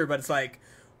first-person shooter, but it's like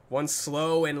one's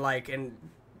slow and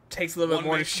takes a little bit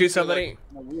more to shoot somebody.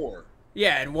 Like a war.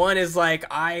 Yeah, and one is like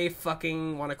I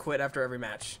fucking want to quit after every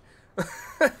match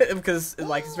because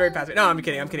it's very fast. No, I'm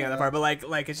kidding on that part. But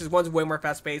like it's just one's way more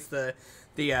fast-paced. The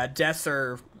deaths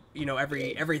are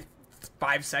every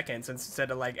 5 seconds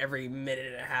instead of like every minute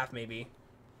and a half maybe.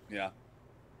 Yeah.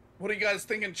 What are you guys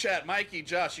thinking, chat? Mikey,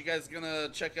 Josh, you guys gonna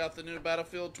check out the new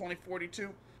Battlefield 2042?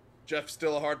 Jeff,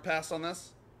 still a hard pass on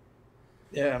this?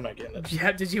 Yeah, I'm not getting it.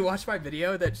 Yeah, did you watch my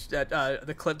video that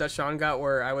the clip that Sean got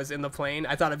where I was in the plane?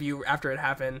 I thought of you after it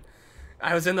happened.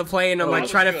 I was in the plane. I'm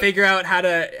trying to figure out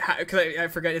because I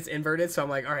forget it's inverted. So I'm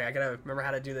like, all right, I gotta remember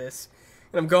how to do this.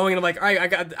 And I'm going, and I'm like, all right, I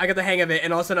got the hang of it.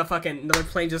 And all of a sudden, another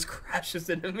plane just crashes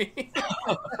into me. Yeah,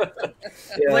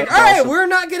 like, all right, awesome. We're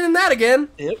not getting that again.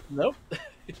 Yep, nope.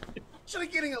 Actually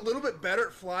getting a little bit better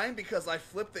at flying because I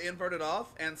flipped the inverted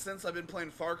off, and since I've been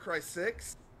playing Far Cry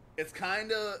 6, it's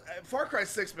kind of... Far Cry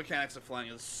 6 mechanics of flying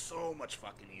is so much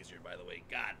fucking easier, by the way.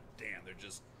 God damn, they're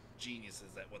just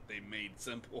geniuses at what they made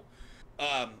simple.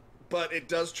 But it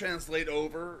does translate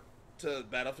over to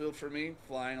Battlefield for me,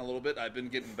 flying a little bit. I've been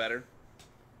getting better.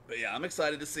 But yeah, I'm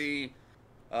excited to see...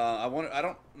 I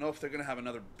don't know if they're going to have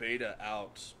another beta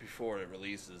out before it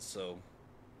releases, so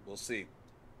we'll see.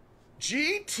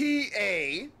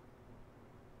 GTA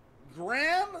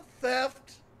Grand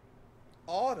Theft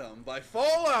Autumn by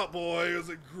Fall Out Boy is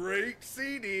a great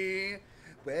CD.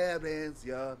 Where is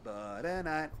your butt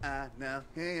tonight? I know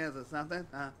he is something,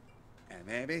 and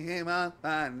maybe he won't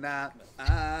find out.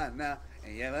 I know,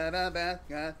 and you're the best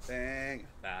good thing.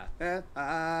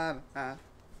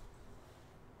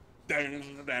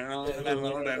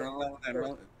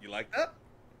 You like that?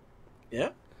 Yeah.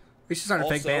 We should start a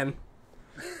fake band.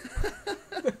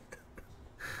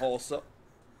 Also,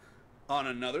 on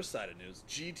another side of news,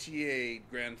 GTA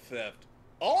Grand Theft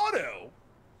Auto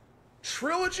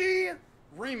Trilogy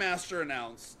Remaster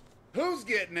announced. Who's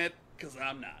getting it? Because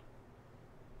I'm not.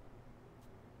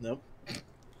 Nope.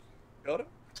 Dakota?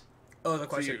 Oh, the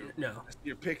question? So no.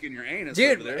 You're picking your anus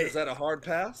Dude, over there. Is that a hard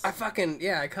pass? I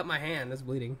cut my hand. It's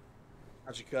bleeding.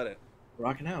 How'd you cut it?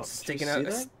 Rocking out. Sticking out.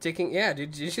 Sticking. Yeah,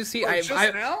 dude. Did you see?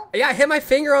 Now? Yeah, I hit my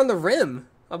finger on the rim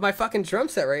of my fucking drum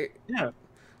set, right? Yeah.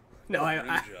 No, Rim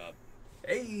job.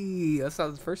 Hey, that's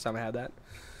not the first time I had that.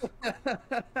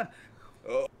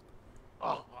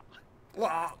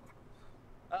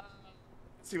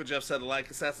 See what Jeff said. Like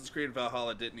Assassin's Creed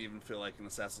Valhalla didn't even feel like an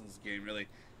Assassin's game, really.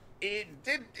 It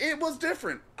was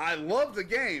different. I loved the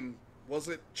game. Was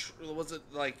it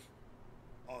like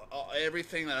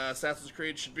everything that Assassin's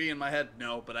Creed should be in my head?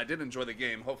 No, but I did enjoy the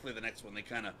game. Hopefully the next one they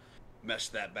kind of mesh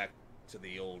that back to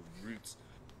the old roots.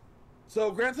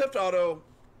 So Grand Theft Auto,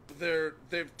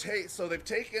 they've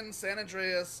taken San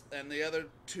Andreas and the other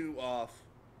two off.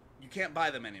 You can't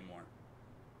buy them anymore.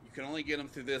 You can only get them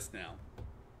through this now.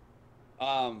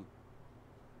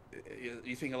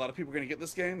 You think a lot of people are gonna get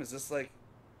this game? Is this like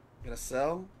gonna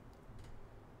sell?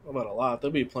 What about a lot?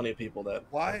 There'll be plenty of people that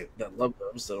love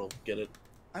those that'll get it.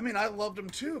 I mean, I loved them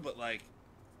too, but like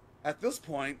at this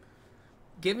point,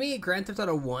 give me Grand Theft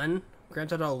Auto 1, Grand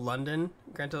Theft Auto London,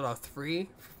 Grand Theft Auto 3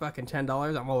 for fucking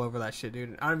 $10. I'm all over that shit,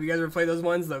 dude. I don't know if you guys ever played those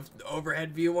ones, the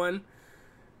overhead view one.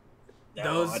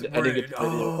 No, I didn't get to play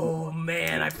oh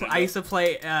man, I used to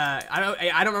play.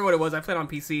 I don't remember what it was. I played on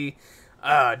PC.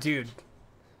 Dude,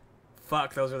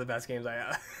 fuck, those were the best games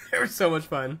they were so much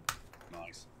fun.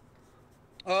 Nice.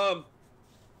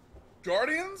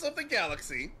 Guardians of the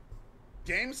Galaxy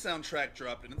game soundtrack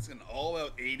dropped, and it's an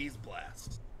all-out 80s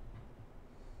blast,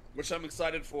 which I'm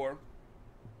excited for.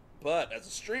 But as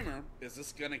a streamer, is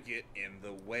this gonna get in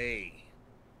the way?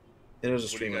 It is a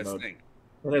streamer mode. Think?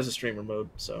 It has a streamer mode,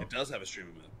 so it does have a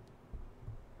streamer mode.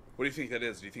 What do you think that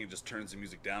is? Do you think it just turns the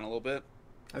music down a little bit?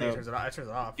 I think it turns it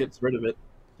off. Gets rid of it.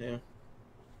 Yeah.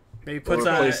 Maybe puts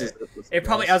it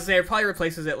probably. I was saying it probably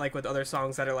replaces it like with other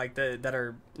songs that are like that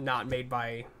are not made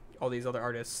by all these other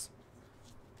artists.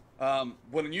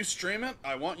 When you stream it,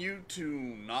 I want you to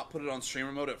not put it on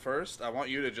streamer mode at first. I want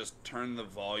you to just turn the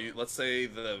volume. Let's say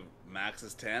the max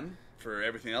is 10 for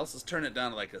everything else. Let's turn it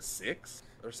down to like a 6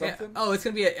 or something. Yeah. Oh, it's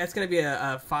gonna be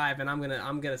a 5, and I'm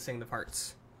gonna sing the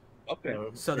parts. Okay.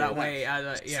 So that way,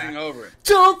 sing over it.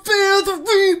 Don't feel the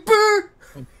reaper.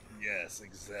 Yes,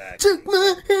 exactly. Take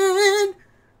my hand.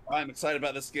 I'm excited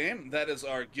about this game. That is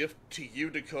our gift to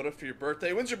you, Dakota, for your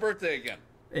birthday. When's your birthday again?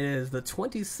 It is the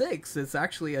 26th. It's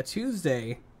actually a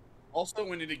Tuesday. Also,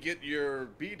 we need to get your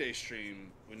B-Day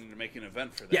stream. We need to make an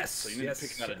event for that. Yes. So you need to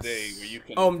pick out a day where you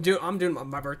can... Oh, I'm doing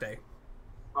my birthday.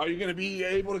 Are you going to be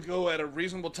able to go at a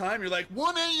reasonable time? You're like,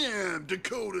 1 a.m.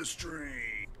 Dakota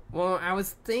stream. Well, I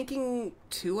was thinking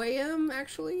 2 a.m.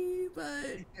 actually,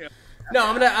 but... Yeah. No,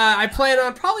 I'm gonna. I plan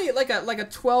on probably like a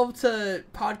 12 to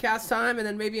podcast time, and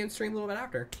then maybe in stream a little bit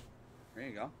after. There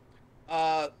you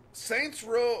go. Saints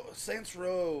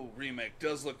Row remake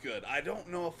does look good. I don't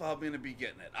know if I'm gonna be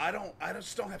getting it. I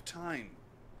just don't have time,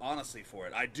 honestly, for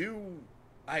it.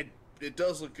 It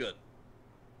does look good.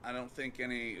 I don't think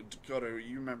any Dakota.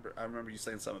 I remember you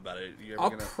saying something about it.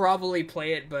 I'll probably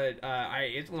play it, but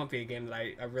it won't be a game that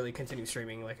I really continue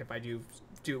streaming. Like if I do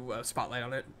a spotlight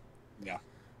on it. Yeah.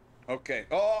 Okay.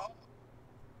 Oh,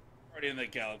 Guardian of the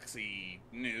Galaxy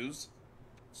news.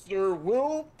 Sir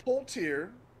Will Poultier,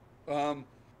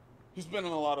 he's been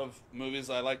in a lot of movies.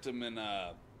 I liked him in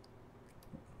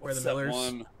Where the Millers?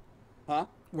 One? Huh?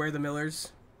 Where the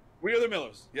Millers? We Are the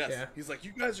Millers. Yes. Yeah. He's like,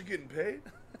 you guys are getting paid.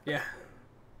 Yeah.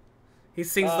 He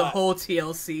sings the whole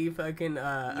TLC fucking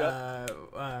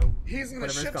Yep. He's in a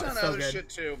shit ton of other shit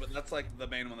too, but that's like the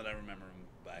main one that I remember him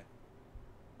by.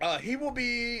 He will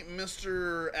be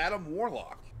Mr. Adam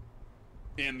Warlock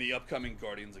in the upcoming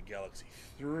Guardians of Galaxy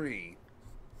 3.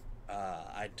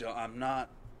 I'm not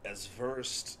as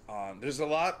versed on. There's a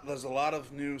lot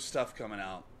of new stuff coming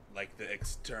out, like the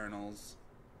externals.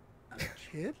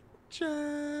 It's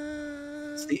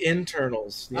the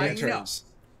internals. The interns.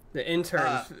 The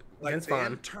interns. Like the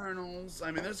internals.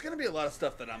 I mean, there's gonna be a lot of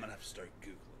stuff that I'm gonna have to start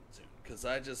googling soon because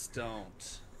I just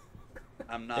don't.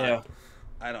 I'm not. Yeah.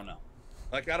 I don't know.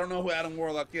 Like, I don't know who Adam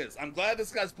Warlock is. I'm glad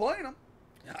this guy's playing him.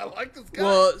 I like this guy.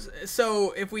 Well,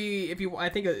 so I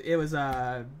think it was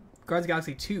Guardians of the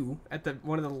Galaxy 2 at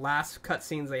one of the last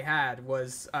cutscenes they had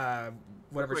was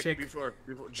whatever chick. Before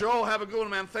Joel, have a good one,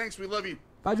 man. Thanks, we love you.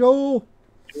 Bye, Joel.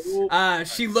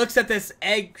 She looks at this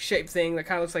egg-shaped thing that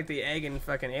kind of looks like the egg in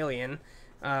fucking Alien,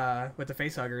 with the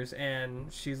facehuggers,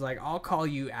 and she's like, "I'll call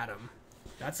you Adam."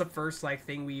 That's the first like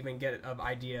thing we even get of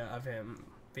idea of him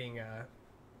being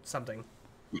something.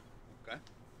 Okay.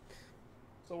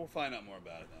 So we'll find out more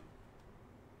about it then.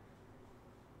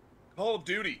 Call of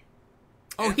Duty.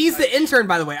 Oh, he's the intern,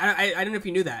 by the way. I don't know if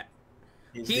you knew that.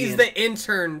 He's the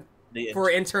intern for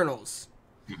internals.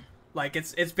 Like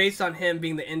it's based on him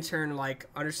being the intern, like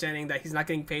understanding that he's not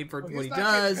getting paid for what he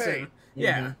does. And,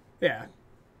 yeah.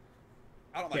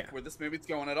 I don't like where this movie's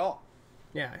going at all.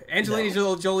 Yeah,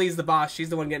 Angelina Jolie's the boss. She's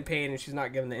the one getting paid, and she's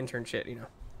not giving the intern shit. You know,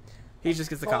 he just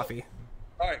gets the coffee.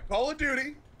 All right, Call of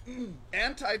Duty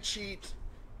anti-cheat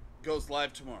goes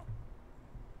live tomorrow.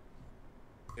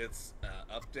 It's an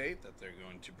update that they're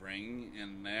going to bring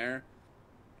in there.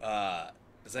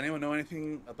 Does anyone know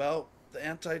anything about the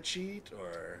anti-cheat,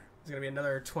 or is it gonna be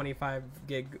another 25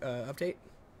 gig update?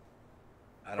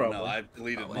 I don't know. I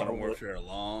deleted Modern Warfare a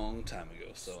long time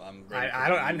ago, so I'm ready.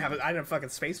 I didn't have fucking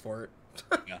space for it.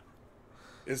 Yeah.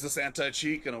 Is this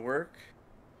anti-cheat gonna work?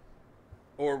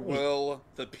 Or will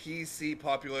the PC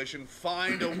population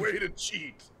find a way to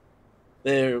cheat?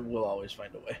 They will always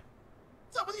find a way.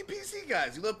 What's up with you PC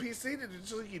guys? You love PC? Did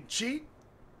you cheat?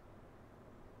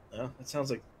 No, that sounds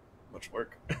like much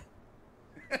work.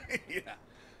 Yeah.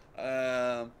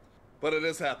 But it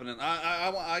is happening.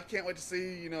 I can't wait to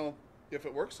see, if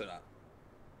it works or not.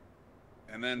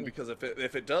 And then, because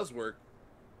if it does work,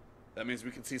 that means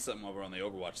we can see something over on the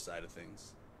Overwatch side of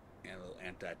things. And a little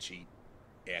anti-cheat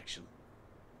action.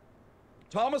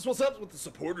 Thomas, what's up with the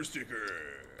supporter sticker?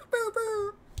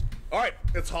 Alright,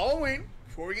 it's Halloween.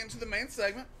 Before we get into the main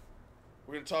segment,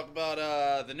 we're going to talk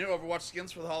about the new Overwatch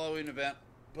skins for the Halloween event.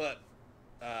 But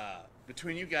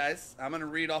between you guys, I'm going to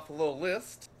read off a little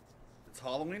list. It's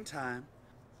Halloween time,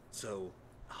 so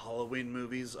Halloween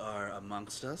movies are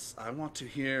amongst us. I want to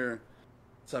hear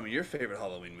some of your favorite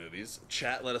Halloween movies.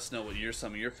 Chat, let us know what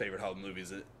some of your favorite Halloween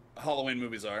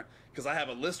movies are, because I have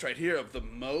a list right here of the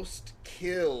most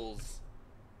kills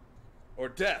or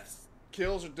deaths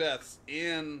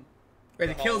in Wait,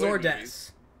 the kills or Halloween deaths?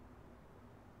 Movies.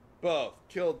 Both.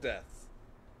 Kill deaths.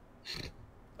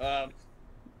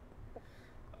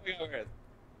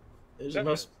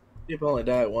 Most people only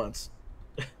die once.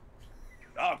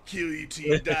 I'll kill you till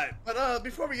you die. But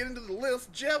before we get into the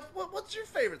list, Jeff, what's your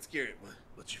favorite scary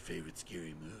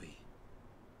movie?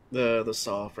 The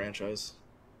Saw franchise.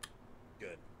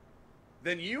 Good.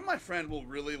 Then you, my friend, will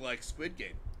really like Squid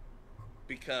Game,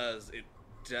 because it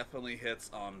definitely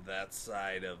hits on that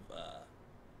side of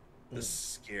the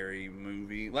scary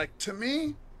movie. Like, to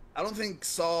me, I don't think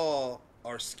Saw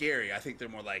are scary. I think they're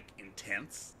more like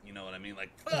intense. You know what I mean?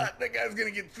 Like, fuck, that guy's gonna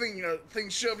get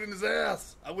things shoved in his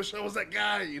ass. I wish I was that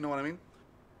guy. You know what I mean?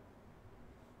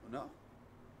 No.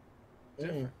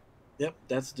 Different. Yep,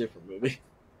 that's a different movie.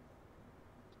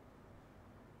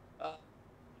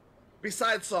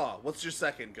 Besides Saw, what's your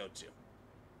second go-to?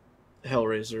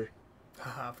 Hellraiser.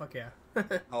 Fuck yeah.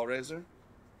 Hellraiser?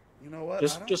 You know what?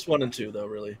 Just 1 and 2 though,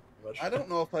 really. I don't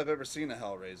know if I've ever seen a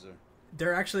Hellraiser.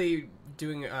 They're actually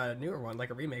doing a newer one,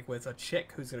 like a remake with a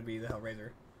chick who's going to be the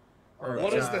Hellraiser.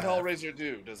 What does the Hellraiser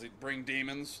do? Does it bring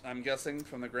demons, I'm guessing,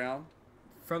 from the ground?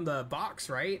 From the box,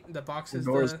 right? The box is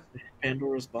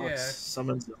Pandora's box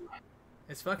summons them.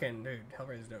 It's fucking, dude,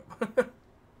 Hellraiser's dope.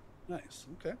 Nice,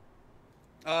 okay.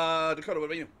 Dakota, what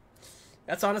about you?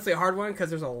 That's honestly a hard one,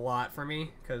 because there's a lot for me,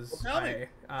 because you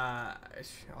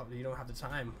don't have the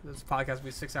time. This podcast will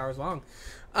be 6 hours long.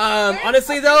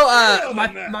 Honestly, though,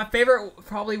 my favorite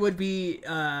probably would be,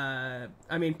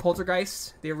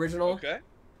 Poltergeist, the original. Okay.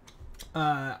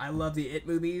 I love the It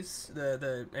movies.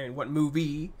 What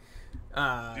movie?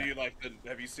 Do you like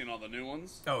have you seen all the new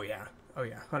ones? Oh yeah,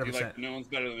 100%. Do you like the new ones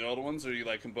better than the old ones, or do you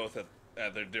like them both at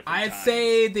their different I'd times?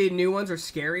 say the new ones are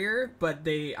scarier, but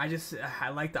I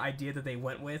like the idea that they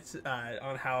went with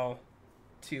on how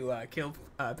to kill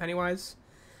Pennywise.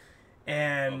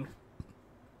 And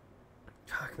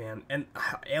fuck, man, and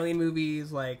Alien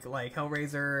movies like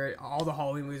Hellraiser, all the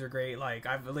Halloween movies are great. Like,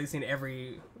 I've at least seen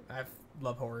I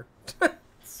love horror.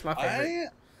 It's my favorite.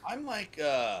 I'm like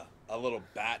a little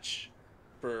batch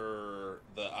for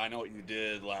the I Know What You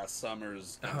Did Last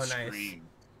Summer's Scream. Nice.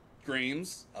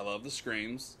 Screams. I love the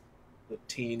Screams. The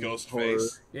teen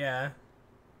Ghostface. Yeah.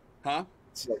 Huh?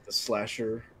 It's like the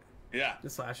slasher. Yeah.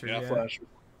 The slasher. Yeah. Slasher.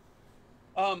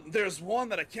 There's one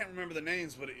that I can't remember the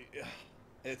names, but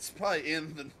it's probably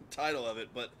in the title of it.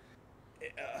 But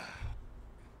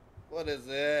what is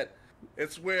it?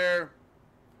 It's where.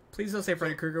 Please don't say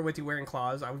Freddy Krueger with you wearing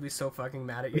claws. I would be so fucking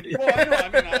mad at you. Well, I know. I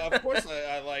mean, of course,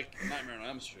 I like Nightmare on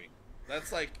Elm Street.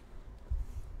 That's like.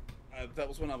 That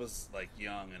was when I was like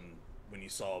young, and when you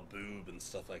saw a boob and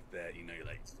stuff like that, you're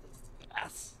like,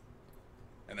 yes.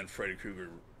 And then Freddy Krueger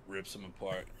rips them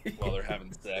apart while they're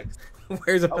having sex.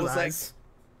 Wears up his eyes.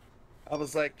 I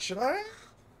was like, should I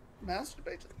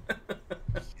masturbate?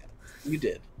 You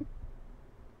did.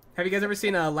 Have you guys ever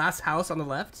seen Last House on the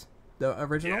Left, the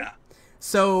original? Yeah.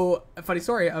 So, a funny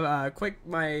story.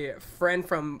 My friend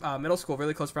from middle school,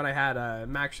 really close friend I had,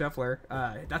 Max Scheffler.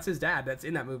 That's his dad. That's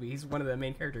in that movie. He's one of the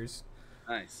main characters.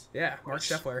 Nice. Yeah, Mark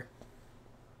Scheffler.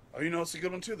 Oh, you know what's a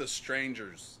good one too? The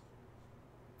Strangers.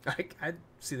 I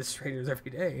see The Strangers every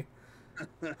day.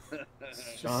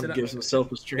 John gives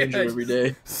himself a stranger every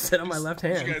day. Sit on my left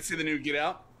hand. Did you guys see the new Get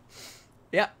Out?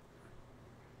 Yeah.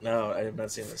 No, I have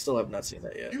not seen that. Still have not seen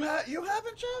that yet. You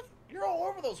haven't, Jeff? You're all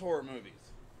over those horror movies.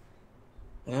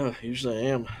 Oh, usually I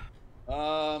am.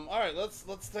 All right, let's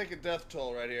take a death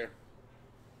toll right here.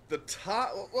 The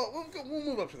top. Well, we'll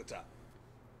move up to the top.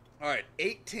 All right,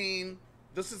 18.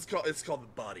 It's called the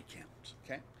body count.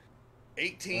 Okay,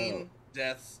 18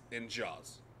 deaths in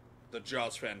Jaws, the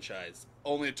Jaws franchise.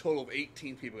 Only a total of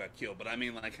 18 people got killed. But I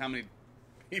mean, like, how many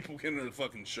people can a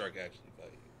fucking shark actually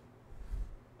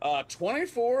fight?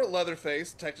 24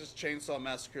 Leatherface, Texas Chainsaw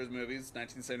Massacre movies,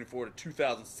 1974 to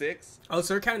 2006. Oh,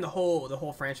 so they're counting the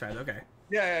whole franchise. Okay.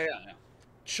 Yeah.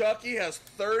 Chucky has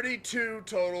 32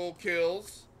 total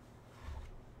kills.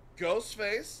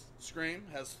 Ghostface, Scream,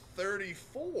 has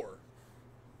 34.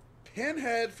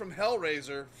 Pinhead from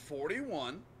Hellraiser,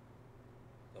 41.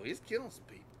 Oh, he's killing some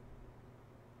people.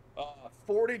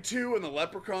 42 in the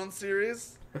Leprechaun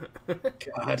series.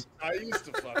 God. I used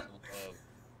to fucking love.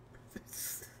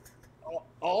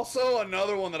 Also,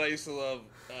 another one that I used to love,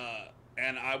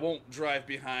 and I won't drive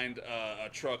behind a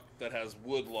truck that has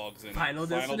wood logs in it. Final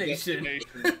Destination.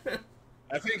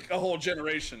 I think a whole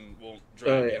generation won't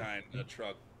drive behind a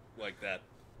truck like that.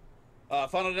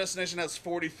 Final Destination has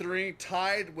 43,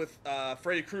 tied with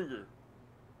Freddy Krueger.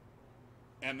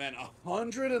 And then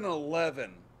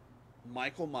 111,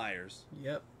 Michael Myers.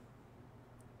 Yep.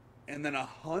 And then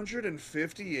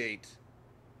 158,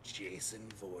 Jason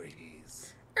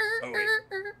Voorhees. Oh, wait.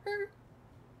 I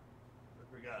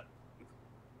forgot.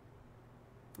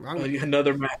 Wrong. Oh,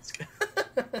 another mask.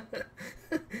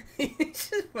 You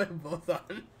just put them both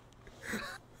on.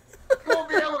 Won't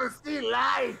be able to see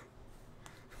life.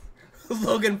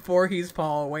 Logan Voorhees,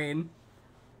 Paul Wayne.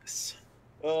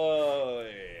 Oh,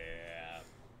 yeah.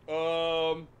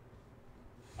 All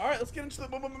right, let's get into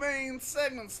the main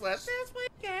segment / This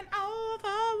Weekend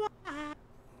Overwatch.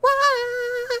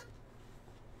 What?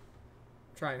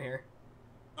 Trying here.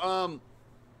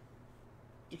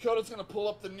 Dakota's gonna pull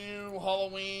up the new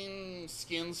Halloween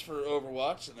skins for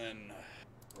Overwatch, and then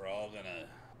we're all gonna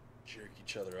jerk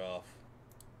each other off.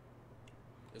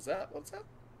 What's that?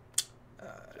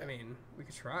 I mean, we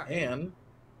could try. And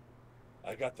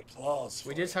I got the claws.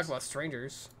 We did talk about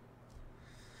strangers.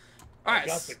 Alright,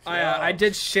 got the I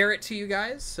did share it to you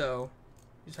guys, so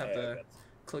you just have to that's-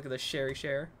 click the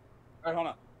share. Alright, hold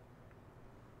on.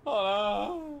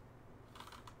 Hold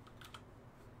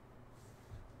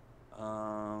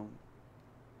on.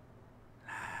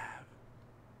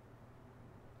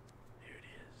 Here it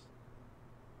is.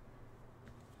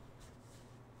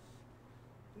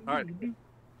 All right.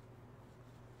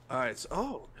 All right.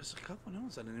 So, there's a couple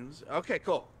notes I didn't even see. Okay,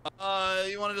 cool.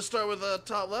 You wanted to start with the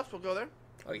top left? We'll go there.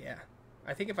 Oh yeah.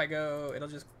 I think if I go, it'll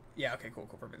just. Yeah. Okay. Cool.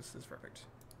 Perfect. This is perfect.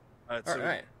 All right. All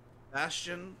right.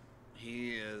 Bastion.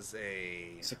 He's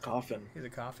it's a coffin. He's a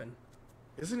coffin.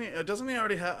 Isn't he? Doesn't he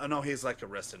already have? Oh no, he's like a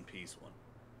rest in peace one.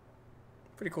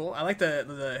 Pretty cool. I like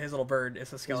the his little bird.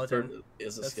 It's a skeleton. His bird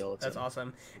is a skeleton. That's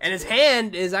awesome. And his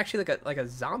hand is actually like a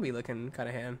zombie looking kind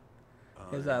of hand.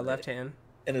 His left hand.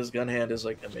 And his gun hand is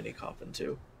like a mini coffin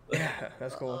too. Yeah,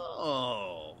 that's cool.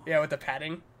 Oh. Yeah, with the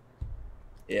padding.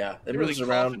 Yeah, it Really moves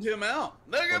around. him out.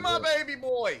 Look at my baby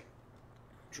boy.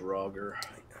 Draugr.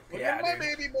 Look Yeah, at my dude.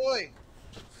 baby boy.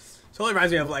 Totally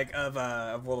reminds me of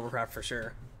of World of Warcraft for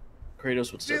sure.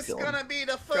 Kratos would still This kill gonna him. be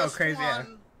the first crazy, one.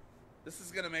 yeah. This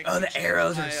is gonna make. Oh, me the change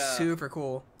arrows my, are super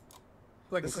cool.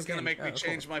 Like This is gonna make me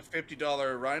change my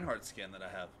 $50 Reinhardt skin that I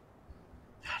have.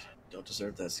 God, don't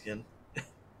deserve that skin.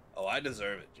 Oh, I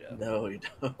deserve it, Jeff. No, you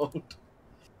don't.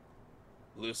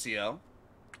 Lucio.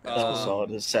 Solid.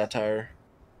 His satire.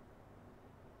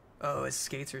 Oh, his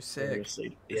skates are sick.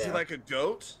 Seriously. Is he Yeah. like a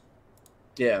goat?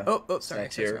 Yeah. Oh, sorry.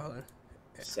 Satyr. Hold on.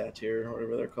 Satyr, or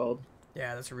whatever they're called.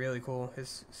 Yeah, that's really cool.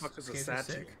 His Fuck is a skates are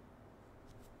satyr? sick.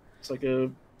 It's like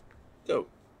a goat.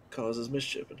 Causes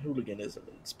mischief and hooliganism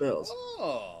and spells.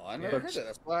 Oh, I never heard that.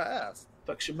 That's why I asked.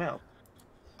 Fucks your mouth.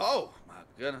 Oh my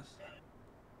goodness.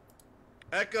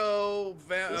 Echo.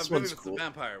 This maybe one's it's cool. the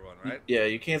vampire one, right? Yeah,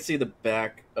 you can't see the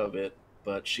back of it,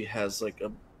 but she has like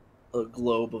a a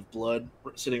globe of blood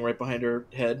sitting right behind her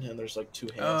head, and there's like 2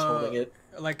 hands holding it.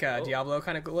 Like a Diablo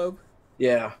kind of globe?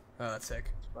 Yeah. Oh, that's sick.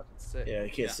 It's fucking sick. Yeah,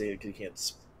 you can't see it because you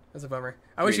can't. That's a bummer.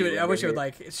 I wish you would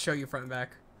like show you front and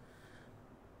back.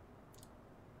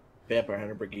 Vampire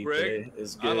Hunter Brigade today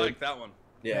is good. I like that one.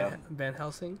 Yeah. Van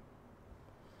Helsing?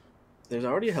 There's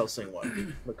already a Helsing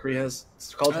one. McCree has.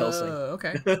 It's called Helsing. Oh,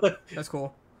 okay. That's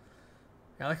cool.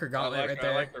 I like her gauntlet right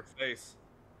there. I like her face.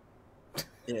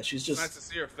 Yeah, she's It's just. nice to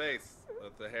see her face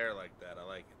with the hair like that. I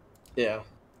like it. Yeah.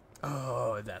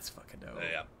 Oh, that's fucking dope.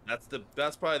 Yeah,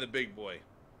 that's probably the big boy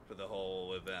for the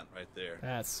whole event right there.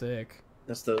 That's sick.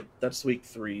 That's week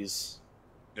 3's.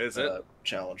 Is it?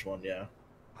 Challenge one, yeah.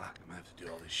 Fuck, I'm gonna have to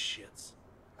do all these shits.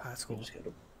 Oh, that's cool. You just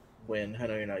gotta win. I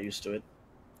know you're not used to it.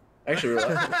 I actually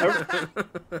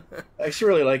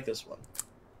really like this one.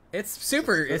 It's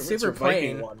super her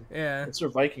plain. Viking one. Yeah. It's her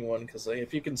Viking one because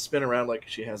if you can spin around like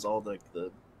she has all the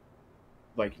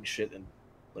Viking shit and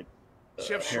like. Does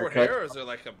she have short haircut. hair, or is there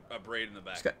like a braid in the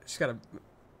back? She's got a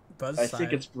buzz. I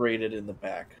think it's braided in the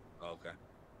back. Oh, okay.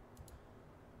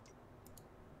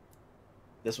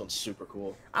 This one's super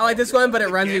cool. I like this one, but it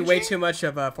The reminds me way Genji? too much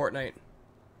of Fortnite.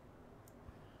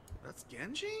 That's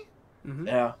Genji? Mm-hmm.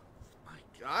 Yeah.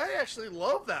 I actually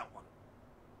love that one.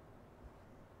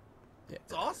 Yeah.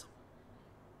 It's awesome.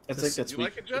 I think that's You week.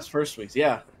 like it, Jeff? It's first week.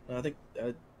 Yeah. I think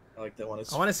I like that one.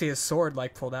 It's I want to see his sword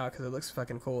like pulled out because it looks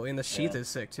fucking cool, and the sheath Yeah. is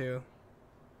sick too.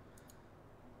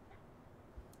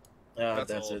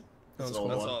 that's old. it. That's That's an old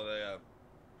That's one. all they have.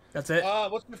 That's it.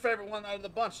 What's your favorite one out of the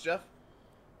bunch, Jeff?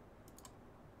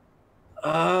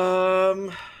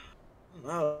 No,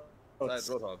 Besides it's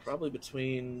Roadhogs. probably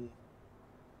between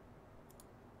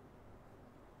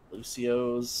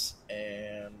Lucio's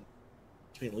and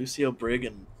between Lucio, Brig,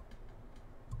 and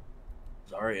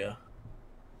Zarya.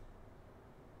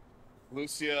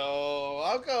 Lucio,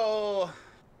 I'll go.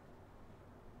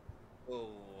 Oh,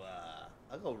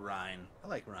 I'll go Ryan. I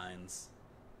like Ryan's.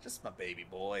 Just my baby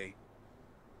boy.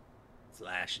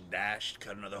 Slash and dash,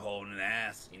 cut another hole in an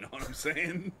ass. You know what I'm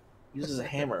saying? He uses a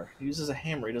hammer. He uses a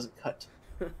hammer. He doesn't cut.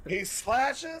 He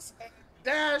slashes and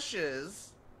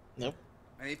dashes, Nope.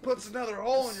 and he puts another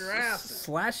hole in your ass.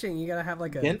 Slashing, you gotta have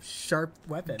like a Gen- sharp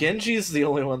weapon. Genji's the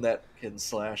only one that can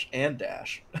slash and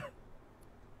dash.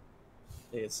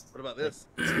 It's What about this?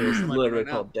 literally right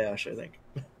now. called dash, I think.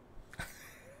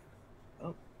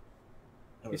 Oh.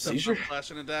 Have a seizure?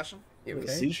 Slashing and dashing. You Have a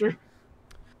okay? seizure?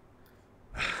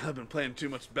 I've been playing too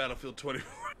much Battlefield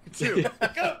 2042.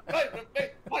 Go, play with me.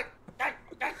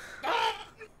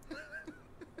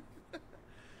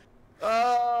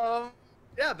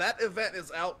 Yeah, that event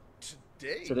is out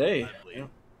today. Today. I believe.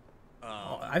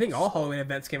 Yeah. I think all Halloween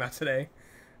events came out today.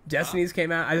 Destiny's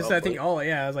came out. I think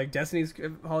I was like Destiny's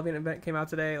Halloween event came out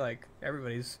today. Like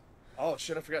everybody's. Oh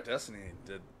shit! I forgot Destiny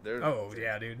did. Oh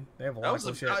yeah, dude. They have a That lot was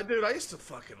of cool shit. dude. I used to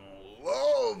fucking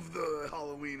love the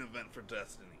Halloween event for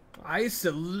Destiny. I used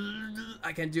to.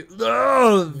 I can do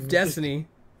love Destiny.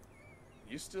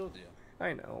 You still do.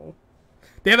 I know.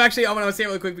 They have actually. I want to say it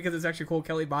really quick because it's actually cool.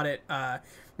 Kelly bought it.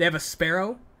 They have a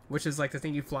sparrow, which is like the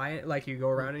thing you fly it, like you go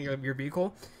around in your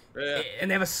vehicle. Yeah. And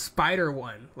they have a spider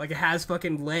one. Like it has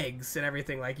fucking legs and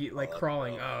everything. Like you like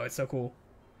crawling. Oh, it's so cool.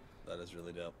 That is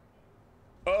really dope.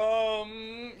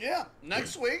 Yeah.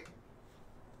 Next week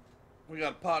we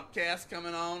got a podcast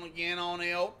coming on again on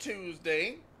the old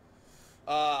Tuesday.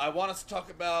 I want us to talk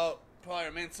about probably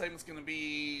our main segment's going to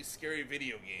be scary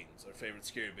video games, our favorite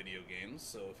scary video games.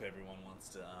 So if everyone wants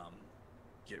to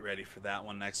get ready for that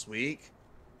one next week.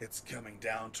 It's coming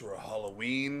down to our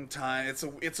Halloween time.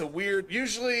 It's a weird.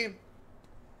 Usually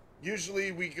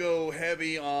we go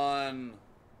heavy on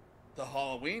the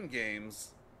Halloween games,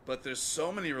 but there's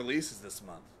so many releases this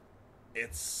month.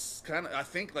 It's kind of, I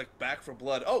think, like Back for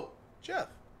Blood. Oh, Jeff,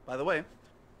 by the way,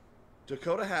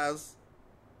 Dakota has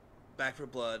Back for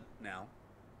Blood now.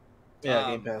 Yeah,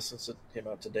 Game Pass since it came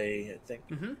out today, I think.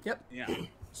 Mm-hmm. Yep. Yeah.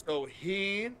 So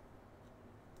he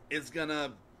is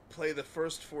gonna play the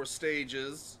first 4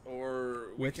 stages, or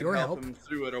we With can your help help. him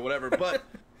through it or whatever. But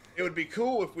it would be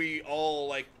cool if we all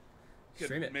like Stream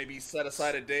could it. maybe set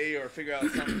aside a day or figure out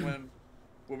something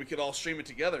where we could all stream it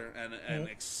together and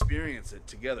experience it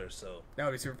together. So That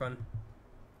would be super fun.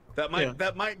 that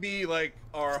might be like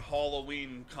our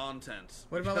Halloween content.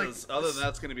 What about, like, because other than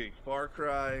that's gonna be Far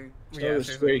Cry. So Yeah, there's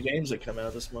seriously. scary games that come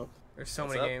out this month. There's so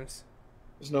What's many up? games.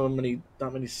 There's not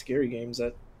many scary games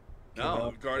that came No,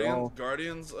 out at all.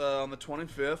 Guardians on the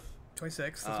 25th.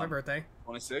 26. That's my birthday.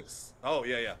 26. Oh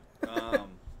yeah.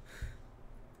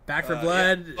 Back for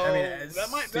Blood. Yeah. I mean, Oh, it's that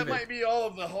stupid. might be all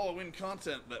of the Halloween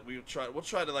content that we'll try. We'll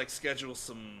try to like schedule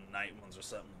some night ones or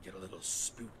something, get a little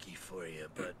spooky for you.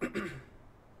 But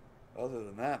Other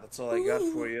than that, that's all I got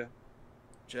for you.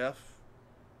 Jeff,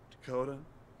 Dakota,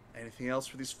 anything else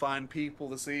for these fine people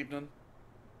this evening?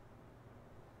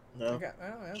 No. I got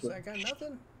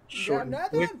nothing. Short Got and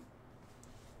nothing. quick.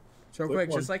 So Quick quick,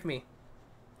 one. just like me.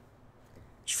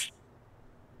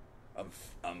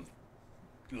 I'm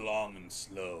long and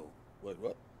slow.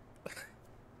 What?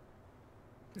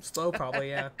 Slow, probably,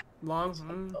 yeah. Long.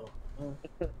 Mm.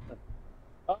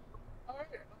 All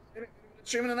right.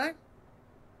 Streaming tonight?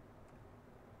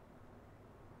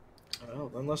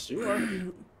 Well, unless you are.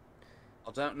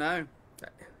 I don't know.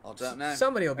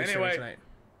 Somebody will be Anyway. streaming tonight.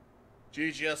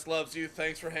 GGS loves you.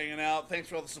 Thanks for hanging out. Thanks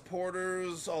for all the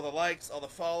supporters, all the likes, all the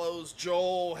follows.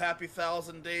 Joel, happy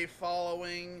 1,000-day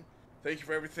following. Thank you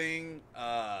for everything.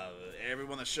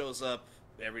 Everyone that shows up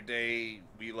every day,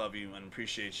 we love you and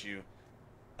appreciate you.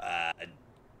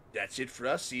 That's it for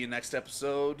us. See you next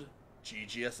episode.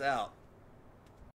 GGS out.